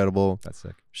 Absolutely incredible. That's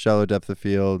sick. Shallow depth of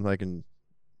field. I can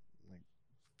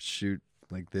shoot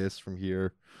like this from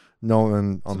here no one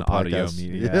on It's the an audio podcast.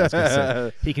 media. I was gonna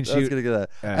say, he can I was shoot. gonna get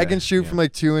that. I can shoot yeah. from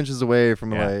like 2 inches away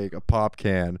from Yeah. like a pop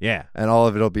can, Yeah. and all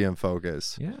of it'll be in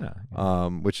focus. Yeah.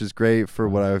 Which is great for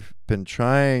what I've been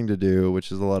trying to do,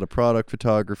 which is a lot of product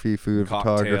photography, food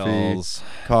photography, Cocktails.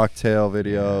 cocktail Yeah,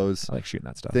 videos, I like shooting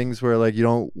that stuff. things where like you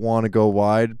don't want to go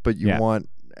wide, but you Yeah. want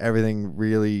everything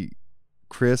really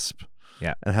crisp.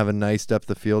 Yeah. And have a nice depth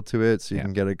of field to it, so you Yeah.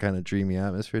 can get a kind of dreamy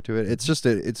atmosphere to it. It's just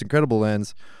it's incredible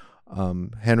lens.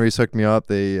 Henry's hooked me up.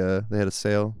 They had a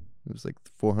sale. It was like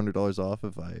 $400 off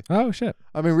if I. Oh shit.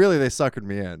 I mean, really, they suckered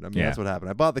me in. I mean, Yeah. that's what happened.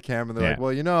 I bought the camera, and they're like, Yeah.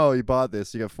 "Well, you know, you bought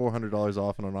this. You got $400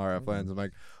 off on an RF lens." I'm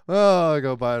like, "Oh, I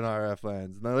go buy an RF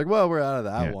lens." And they're like, "Well, we're out of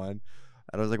that Yeah. one."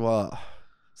 And I was like, "Well,"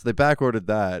 so they back ordered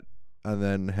that, and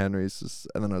then Henry's just,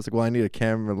 and then I was like, "Well, I need a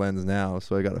camera lens now,"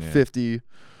 so I got a Yeah. 50.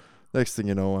 Next thing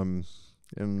you know, I'm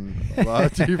a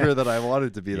lot deeper than I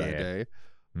wanted to be that Yeah. day.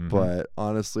 Mhm. But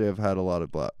honestly, I've had a lot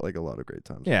of great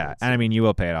times. with Yeah, it, and I so. mean, you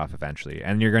will pay it off eventually,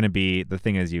 and you're gonna be. The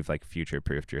thing is, you've like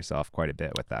future-proofed yourself quite a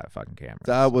bit with that fucking camera.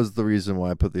 That was the reason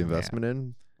why I put the investment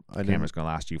in. The camera's gonna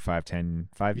last you 5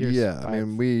 years. Yeah, I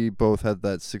mean, we both had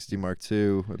that 60 Mark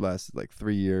II. It lasted like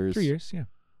 3 years. 3 years. Yeah.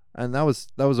 And that was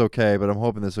okay, but I'm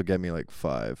hoping this will get me like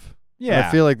 5. And Yeah.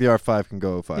 I feel like the R5 can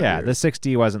go 5 yeah, years. the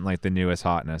 60 wasn't like the newest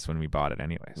hotness when we bought it,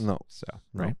 anyways. No. So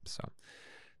No. right. So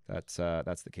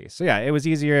that's the case. So yeah, it was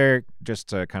easier just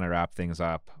to kind of wrap things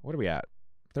up. What are we at?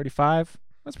 35.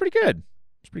 That's pretty good.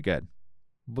 It's pretty good.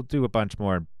 We'll do a bunch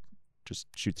more. Just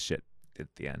shoot the shit at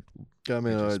the end. I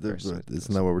mean, Interspersed.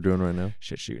 isn't that what we're doing right now?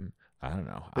 Shit shooting. I don't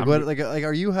know. Like, what, like,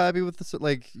 are you happy with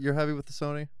the you're happy with the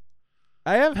Sony?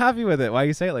 I am happy with it. Why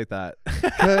you say it like that?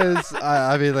 Because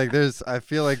I mean, like, I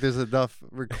feel like there's enough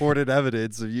recorded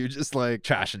evidence of you just like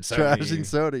Trashing Sony. trashing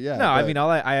Sony. Yeah. No, I but- mean,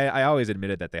 I always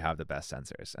admitted that they have the best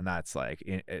sensors, and that's like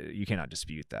you cannot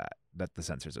dispute that the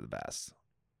sensors are the best.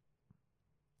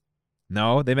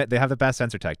 No, they have the best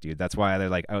sensor tech, dude. That's why they're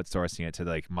like outsourcing it to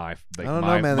like I don't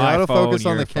know, man. The my autofocus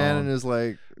phone, on the your Canon phone. is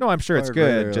like No, I'm sure it's far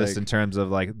good, greater, just like- in terms of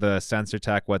like the sensor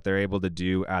tech, what they're able to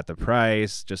do at the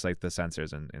price. Just like the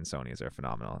sensors in Sony's are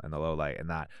phenomenal, and the low light and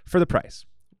that for the price,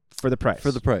 for the price.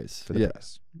 for the yeah.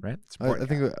 price, right? It's I important,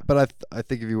 think, Canon. but I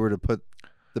think if you were to put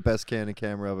the best Canon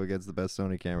camera up against the best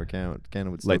Sony camera, Canon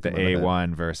would still like the come out ahead.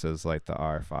 A1 versus like the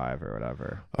R5 or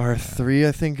whatever. R3,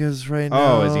 I think, is right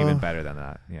now. Oh, is even better than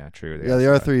that. Yeah, true. Yeah, the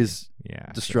R3 is yeah,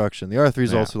 so- destruction. The R3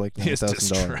 is Yeah. also like It's $9,000.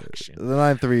 destruction. The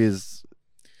 9.3 is,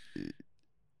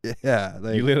 yeah,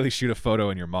 like, you literally shoot a photo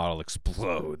and your model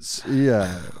explodes.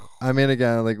 yeah. I mean,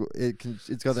 again, like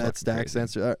it's got that Fucking stack crazy.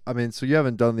 sensor. I mean, so you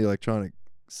haven't done the electronic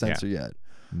sensor yet.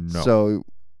 No. So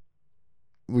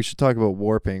we should talk about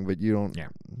warping, but you don't Yeah.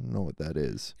 know what that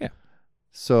is. Yeah.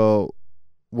 So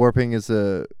warping is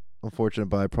a unfortunate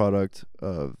byproduct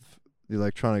of the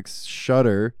electronics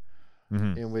shutter,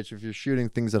 Mhm. in which if you're shooting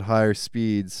things at higher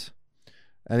speeds,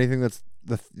 anything that's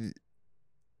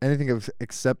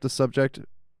except the subject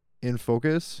in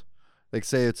focus, like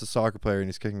say it's a soccer player and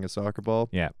he's kicking a soccer ball.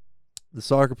 Yeah. The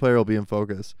soccer player will be in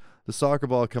focus. The soccer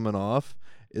ball coming off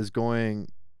is going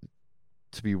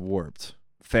to be warped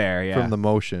Fair, yeah. from the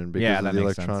motion because Yeah, of that the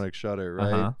makes sense. electronic shutter,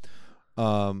 right?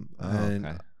 Uh-huh. And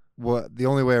okay. what the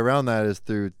only way around that is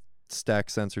through stack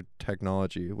sensor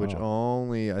technology, which Oh.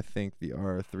 only I think the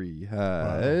R3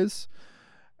 has,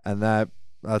 and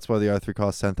that's why the R3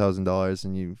 costs $10,000.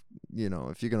 And you know,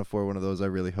 if you can afford one of those, I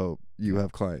really hope you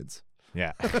have clients.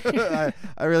 Yeah.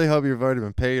 I really hope you've already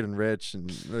been paid and rich,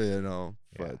 and you know,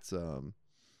 Yeah. but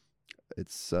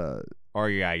it's Or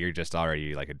yeah, you're just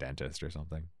already like a dentist or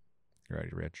something. You're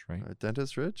already rich, right?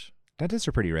 dentist rich. Dentists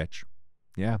are pretty rich.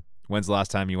 Yeah. When's the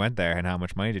last time you went there and how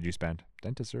much money did you spend?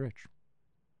 Dentists are rich.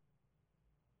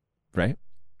 Right?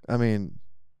 I mean,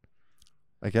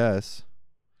 I guess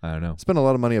I don't know. spend a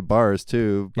lot of money at bars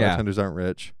too. Yeah. Bartenders aren't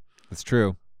rich. It's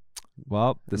true.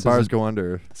 Well, this Bars isn't, go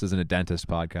under. this isn't a dentist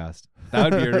podcast.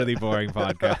 That would be a really boring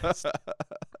podcast.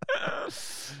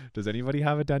 Does anybody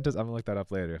have a dentist? I'm gonna look that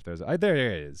up later if there's there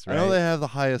it is, I right? know they have the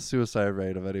highest suicide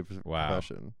rate of any Wow.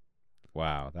 profession.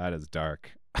 Wow, that is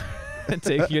dark.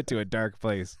 Taking it to a dark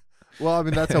place. Well, I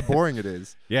mean, that's how boring it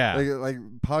is. Yeah. Like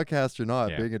podcast or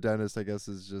not, Yeah. being a dentist, I guess,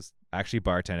 is just I actually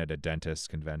bartended at a dentist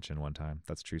convention one time.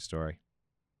 That's a true story.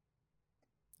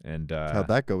 And how'd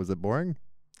that go? Was it boring?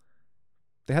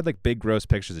 they had like big gross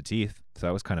pictures of teeth, so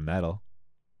that was kind of metal.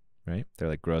 Right? They're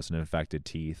like gross and infected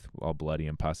teeth, all bloody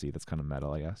and pussy. That's kind of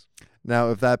metal, I guess. Now,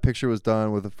 if that picture was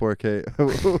done with a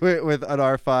 4K with an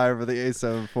R5 or the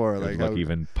A7 IV, It would like look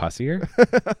even pussier.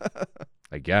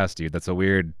 I guess, dude. It's a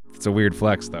weird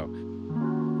flex though.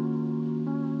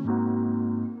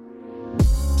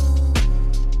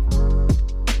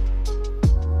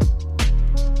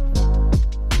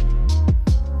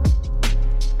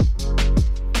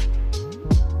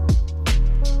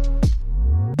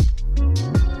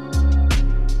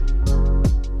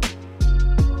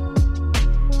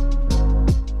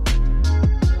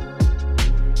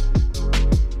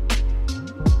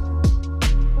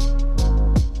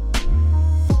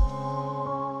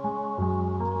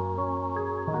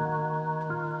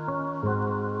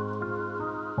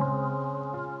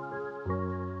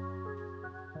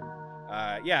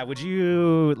 Yeah. Would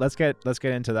you? Let's get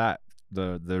into that.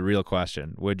 The real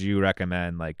question. Would you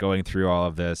recommend like going through all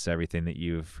of this, everything that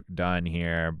you've done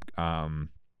here,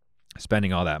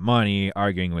 spending all that money,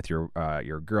 arguing with your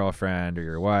girlfriend or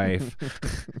your wife?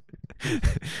 Do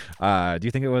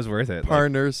you think it was worth it?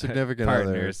 Partners, significant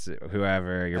partners,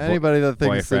 whoever, your anybody that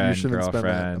thinks that you boyfriend, shouldn't spend that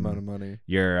girlfriend, amount of money.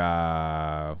 Your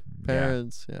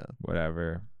Parents, yeah.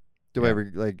 whatever. Do I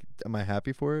ever like? Am I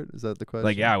happy for it? Is that the question?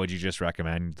 Like, yeah, would you just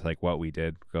recommend like what we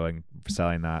did,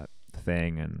 selling that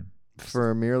thing and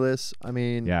for a mirrorless? I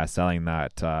mean, yeah, selling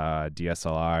that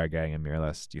DSLR, getting a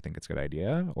mirrorless. Do you think it's a good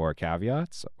idea, or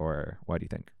caveats, or what do you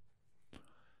think?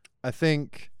 I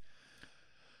think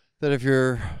that if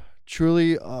you're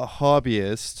truly a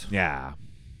hobbyist, Yeah,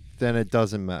 then it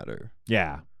doesn't matter.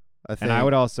 yeah. I think, And I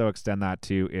would also extend that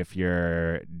to if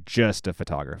you're just a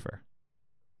photographer,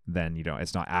 then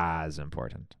it's not as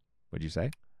important. Would you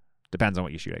say? Depends on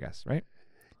what you shoot, I guess, right?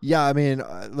 yeah, I mean,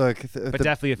 look, But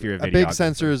definitely if you're a big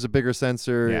sensor is a bigger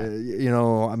sensor. Yeah.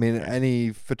 I mean,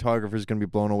 any photographer is going to be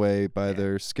blown away by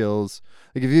their skills.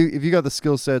 Like if you got the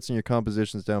skill sets and your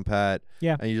compositions down pat,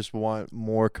 and you just want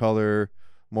more color,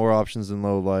 more options in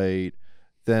low light,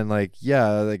 then like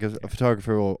a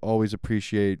photographer will always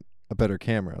appreciate a better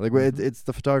camera. Like it's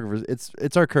the photographers.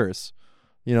 It's our curse,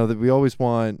 that we always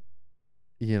want,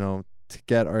 to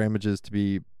get our images to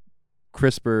be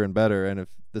crisper and better, and if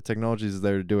the technology is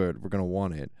there to do it, we're going to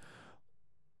want it.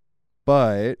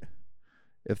 But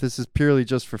if this is purely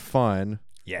just for fun,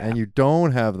 and you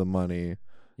don't have the money,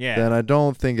 then I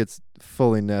don't think it's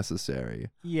fully necessary.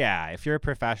 Yeah, if you're a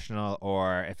professional,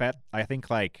 or I think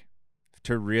like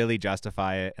to really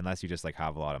justify it, unless you just like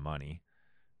have a lot of money,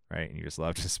 right, and you just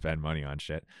love to spend money on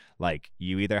shit, like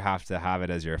you either have to have it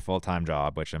as your full-time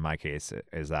job, which in my case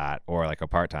is that, or like a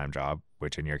part-time job,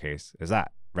 which in your case is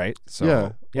that, right?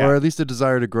 So or at least a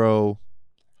desire to grow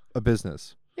a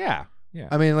business. Yeah.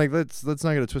 I mean, like let's not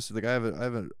get it twisted. Like I have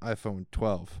an iPhone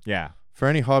 12. Yeah. For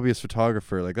any hobbyist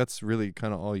photographer, like that's really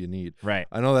kind of all you need. Right.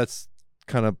 I know that's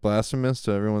kind of blasphemous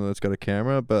to everyone that's got a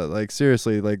camera, but like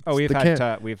seriously, like we've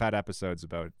had episodes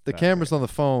about the cameras on the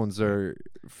phones are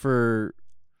for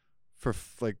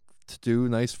like to do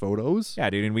nice photos. Yeah,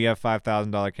 dude, and we have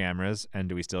 $5,000 cameras, and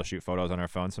do we still shoot photos on our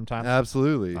phones sometimes?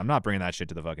 Absolutely. I'm not bringing that shit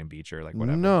to the fucking beach or like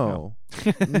whatever. No.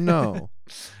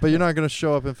 But you're not gonna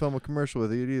show up and film a commercial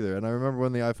with it either. And I remember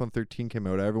when the iPhone 13 came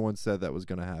out, everyone said that was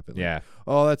gonna happen. Like, Yeah.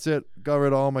 oh, that's it. Got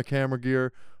rid of all my camera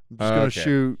gear. I'm just gonna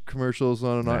shoot commercials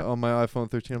on my iPhone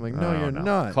 13. I'm like, no, you're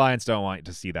not. Clients don't want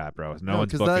to see that, bro. No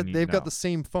one's booking you. They've got the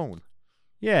same phone.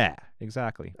 Yeah,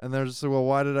 exactly. And they're just like, well,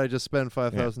 why did I just spend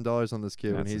 $5,000 on this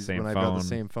kid when I've got the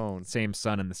same phone, same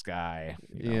sun in the sky?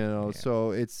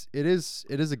 So it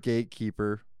is a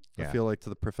gatekeeper. Yeah. I feel like to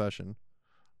the profession.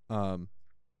 But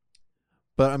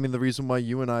I mean, the reason why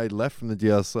you and I left from the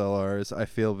DSLR is I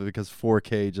feel because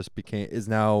 4K is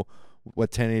now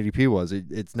what 1080p was.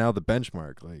 It's now the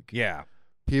benchmark. Like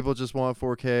people just want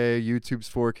 4K. YouTube's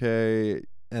 4K.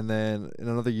 And then in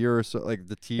another year or so, like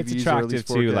the TVs it's attractive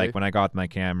are too. Like when I got my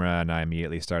camera and I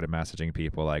immediately started messaging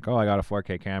people like, oh, I got a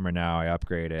 4K camera now. I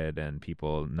upgraded, and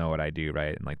people know what I do,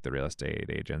 right? And like the real estate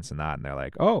agents and that, and they're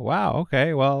like, oh, wow,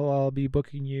 okay, well, I'll be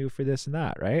booking you for this and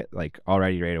that, right? Like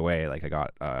already right away, like I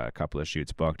got a couple of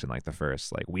shoots booked in like the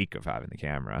first like week of having the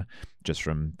camera, just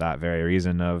from that very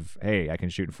reason of, hey, I can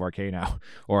shoot in 4K now.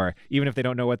 Or even if they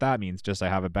don't know what that means, just I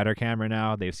have a better camera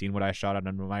now. They've seen what I shot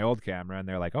on my old camera, and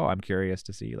they're like, oh, I'm curious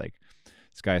to see, like,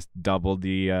 this guy's doubled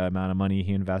the amount of money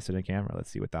he invested in a camera. Let's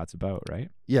see what that's about, right?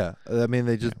 Yeah. I mean,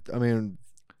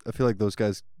 I feel like those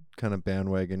guys kind of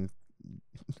bandwagon,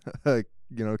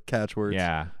 catchwords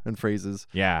and phrases.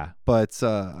 Yeah. But,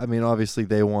 I mean, obviously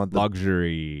they want the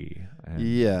luxury.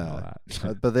 Yeah.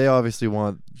 But they obviously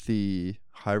want the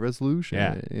high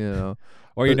resolution. Yeah.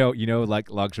 Or like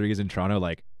luxuries in Toronto,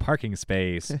 like parking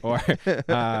space, or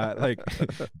like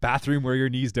bathroom where your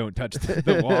knees don't touch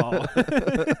the wall.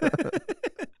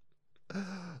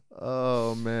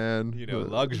 Oh man,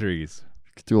 luxuries.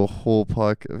 Could do a whole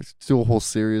do a whole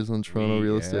series on Toronto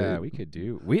real estate. Yeah, we could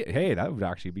do. Hey, that would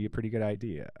actually be a pretty good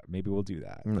idea. Maybe we'll do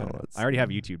that. I already have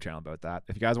a YouTube channel about that.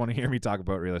 If you guys want to hear me talk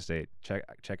about real estate,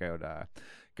 check out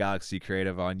Galaxy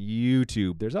Creative on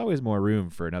YouTube. There's always more room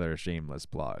for another shameless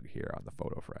plug here on the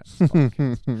Photo Friends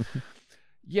podcast.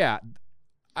 Yeah,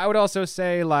 I would also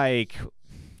say, like,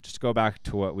 just to go back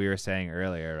to what we were saying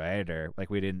earlier, right? Or like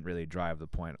we didn't really drive the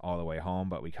point all the way home,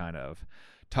 but we kind of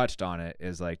touched on it,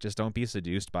 is like, just don't be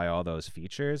seduced by all those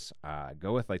features.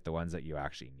 Go with like the ones that you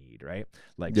actually need, right?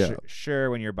 Like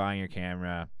sure, when you're buying your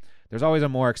camera, there's always a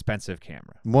more expensive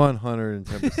camera.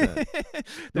 110%.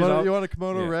 You want a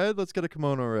kimono red? Let's get a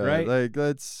kimono red. Right? Like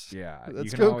let's you can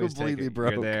go always completely You're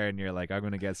broke. there and you're like, I'm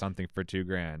gonna get something for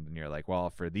 $2,000, and you're like, well,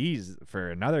 for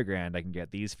another $1,000, I can get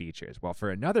these features. Well,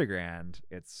 for another $1,000,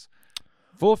 it's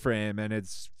full frame and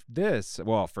it's this.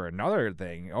 Well, for another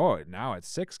thing, now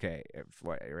it's 6K,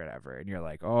 whatever. And you're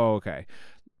like, oh, okay.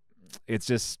 It's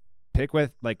just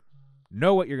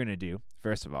know what you're gonna do.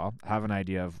 First of all, have an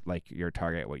idea of like your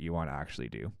target, what you want to actually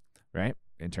do, right?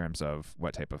 In terms of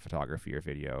what type of photography or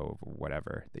video,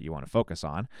 whatever that you want to focus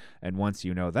on. And once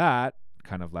you know that,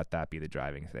 kind of let that be the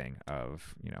driving thing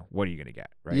of, what are you going to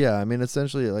get, right? Yeah, I mean,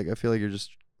 essentially, like, I feel like it's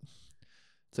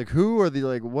like,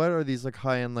 what are these like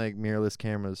high-end like mirrorless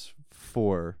cameras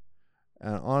for?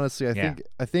 And honestly, I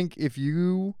think if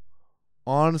you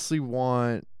honestly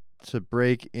want to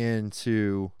break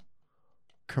into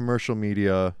commercial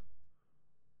media,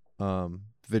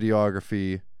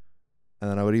 videography, and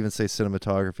then I would even say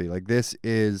cinematography, like, this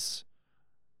is,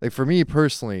 like, for me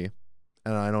personally,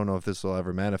 and I don't know if this will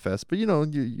ever manifest, but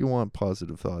you want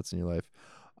positive thoughts in your life.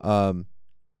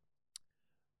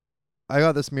 I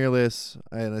got this mirrorless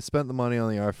and I spent the money on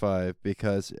the R5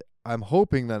 because I'm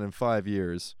hoping that in 5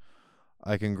 years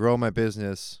I can grow my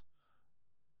business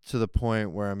to the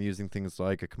point where I'm using things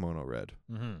like a kimono red.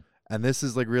 Mm-hmm. And this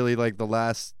is like really like the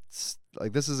last,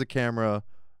 like, this is a camera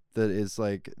that is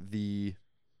like the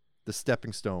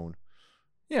stepping stone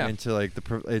into like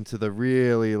into the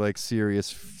really like serious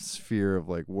sphere of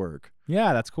like work.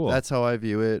 Yeah, that's cool. That's how I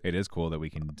view it. It is cool that we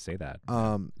can say that.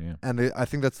 And I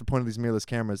think that's the point of these mirrorless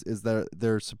cameras, is that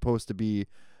they're supposed to be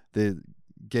the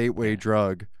gateway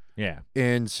drug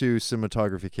into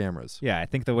cinematography cameras. Yeah, I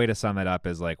think the way to sum it up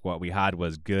is like what we had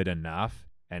was good enough,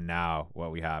 and now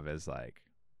what we have is like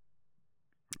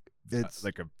it's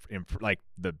like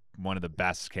one of the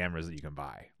best cameras that you can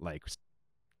buy. Like,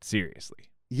 seriously.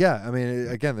 Yeah, I mean,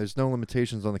 again, there's no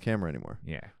limitations on the camera anymore.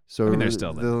 Yeah. So I mean, there's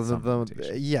still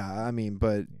limitations. Yeah, I mean,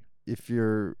 but if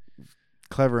you're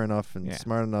clever enough and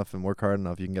smart enough and work hard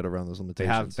enough, you can get around those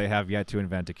limitations. They have yet to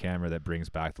invent a camera that brings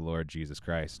back the Lord Jesus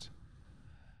Christ.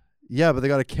 Yeah, but they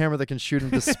got a camera that can shoot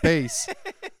into space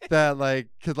that like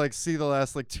could like see the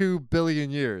last like 2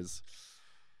 billion years.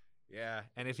 Yeah,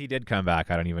 and if he did come back,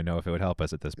 I don't even know if it would help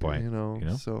us at this point.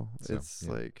 So it's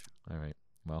like, all right.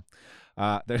 Well,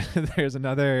 there's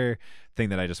another thing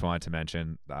that I just wanted to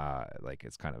mention. Like,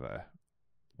 it's kind of a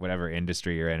whatever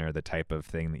industry you're in or the type of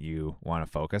thing that you want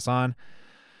to focus on.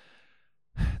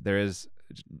 Let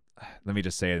me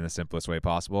just say it in the simplest way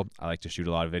possible. I like to shoot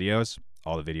a lot of videos.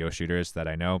 All the video shooters that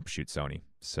I know shoot Sony.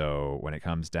 So when it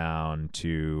comes down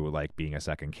to like being a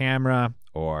second camera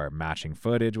or matching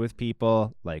footage with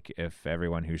people, like if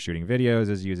everyone who's shooting videos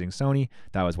is using Sony,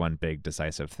 that was one big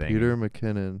decisive thing. Peter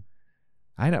McKinnon.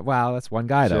 I know. Wow, that's one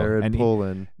guy though. Jared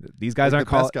Polin. These guys aren't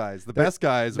the best guys. The best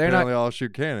guys apparently all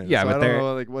shoot Canon. Yeah, so but I don't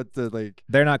know like what the like.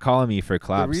 They're not calling me for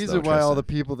collabs. The reason why all the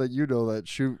people that you know that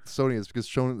shoot Sony is because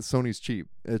Sony's cheap.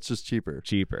 It's just cheaper.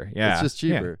 Yeah, it's just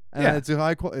cheaper. Yeah. And it's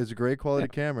it's a great quality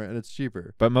camera and it's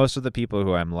cheaper. But most of the people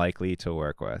who I'm likely to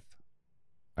work with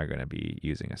are going to be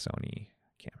using a Sony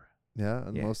camera. Yeah,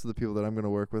 and most of the people that I'm going to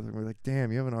work with are going to be like,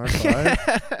 damn, you have an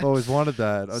R5? I've always wanted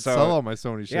that. I'd sell all my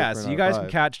Sony shit. Yeah, for so an you R5. guys can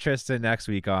catch Tristan next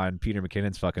week on Peter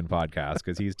McKinnon's fucking podcast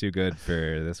because he's too good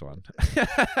for this one.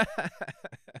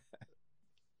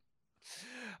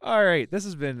 All right, this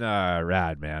has been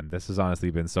rad, man. This has honestly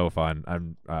been so fun.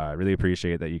 I'm really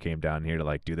appreciate that you came down here to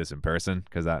like do this in person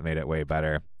because that made it way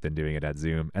better than doing it at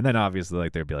Zoom. And then obviously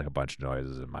like there'd be like a bunch of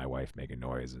noises and my wife making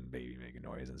noise and baby making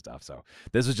noise and stuff. So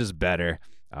this was just better.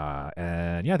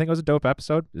 And yeah, I think it was a dope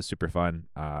episode. It was super fun.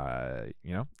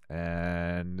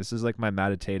 And this is like my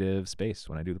meditative space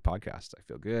when I do the podcast. I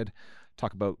feel good.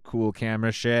 Talk about cool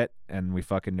camera shit and we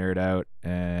fucking nerd out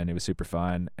and it was super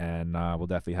fun and we'll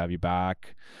definitely have you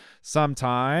back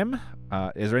sometime.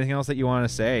 Is there anything else that you want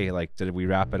to say? Like, did we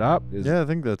wrap it up? I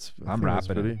think that's I'm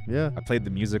wrapping it. Yeah, I played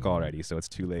the music already, so it's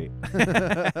too late.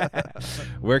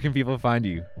 Where can people find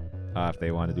you if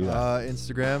they want to do that?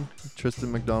 Instagram, Tristan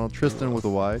McDonald, Tristan with a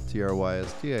Y,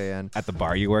 TRYSTAN. At the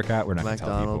bar you work at? We're not going to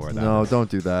tell people where that No, is.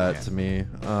 don't do that to me.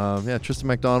 Tristan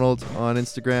McDonald on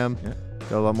Instagram. Yeah.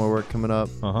 Got a lot more work coming up.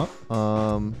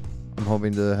 I'm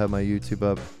hoping to have my YouTube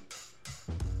up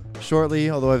shortly,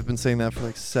 although I've been saying that for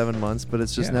like 7 months, but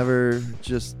it's just never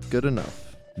just good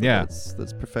enough. Yeah.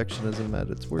 That's perfectionism at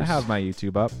its worst. I have my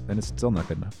YouTube up and it's still not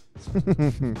good enough.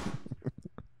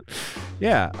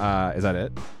 Yeah. Is that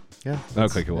it? Yeah.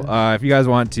 Okay, cool. Yeah. If you guys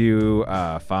want to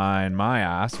find my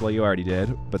ass, well, you already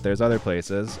did, but there's other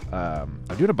places. I'm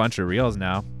doing a bunch of reels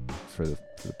now for the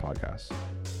podcast.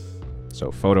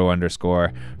 So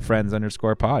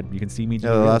photo_friends_pod. You can see me do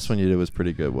Yeah, the reels last one you did was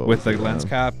pretty good. What with was the it, lens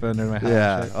cap under my hat.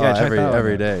 Yeah, and shit. oh, Check that out.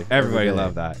 every day. Everybody Every day.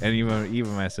 loved that, and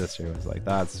even my sister was like,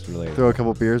 "That's really Throw a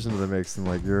couple beers into the mix and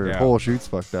like your Yeah. whole shoot's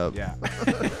fucked up. yeah."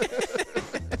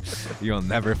 You'll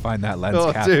never find that lens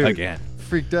Oh, cap dude. again.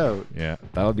 Freaked out. Yeah,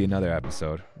 that'll be another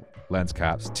episode. Lens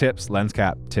cap tips,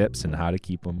 and how to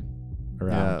keep them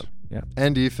around. Yeah.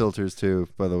 ND filters too,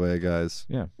 by the way, guys.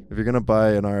 Yeah. If you're gonna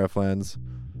buy an RF lens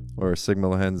or a Sigma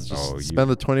lens, just Oh, you- spend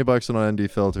the $20 on an ND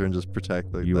filter and just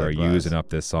protect the. You that are glass. using up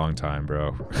this song time,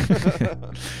 bro.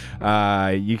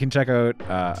 You can check out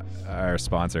our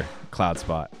sponsor,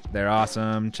 CloudSpot. They're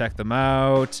awesome. Check them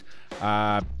out.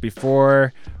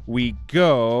 Before we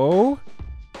go,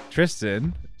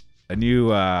 Tristan, a new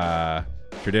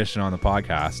tradition on the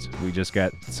podcast. We just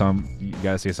get you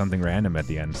gotta say something random at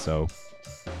the end. So,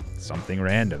 something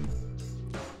random.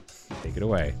 Take it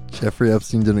away. Jeffrey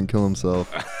Epstein didn't kill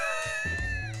himself.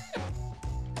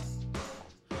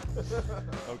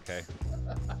 Okay.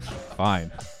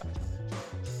 Fine.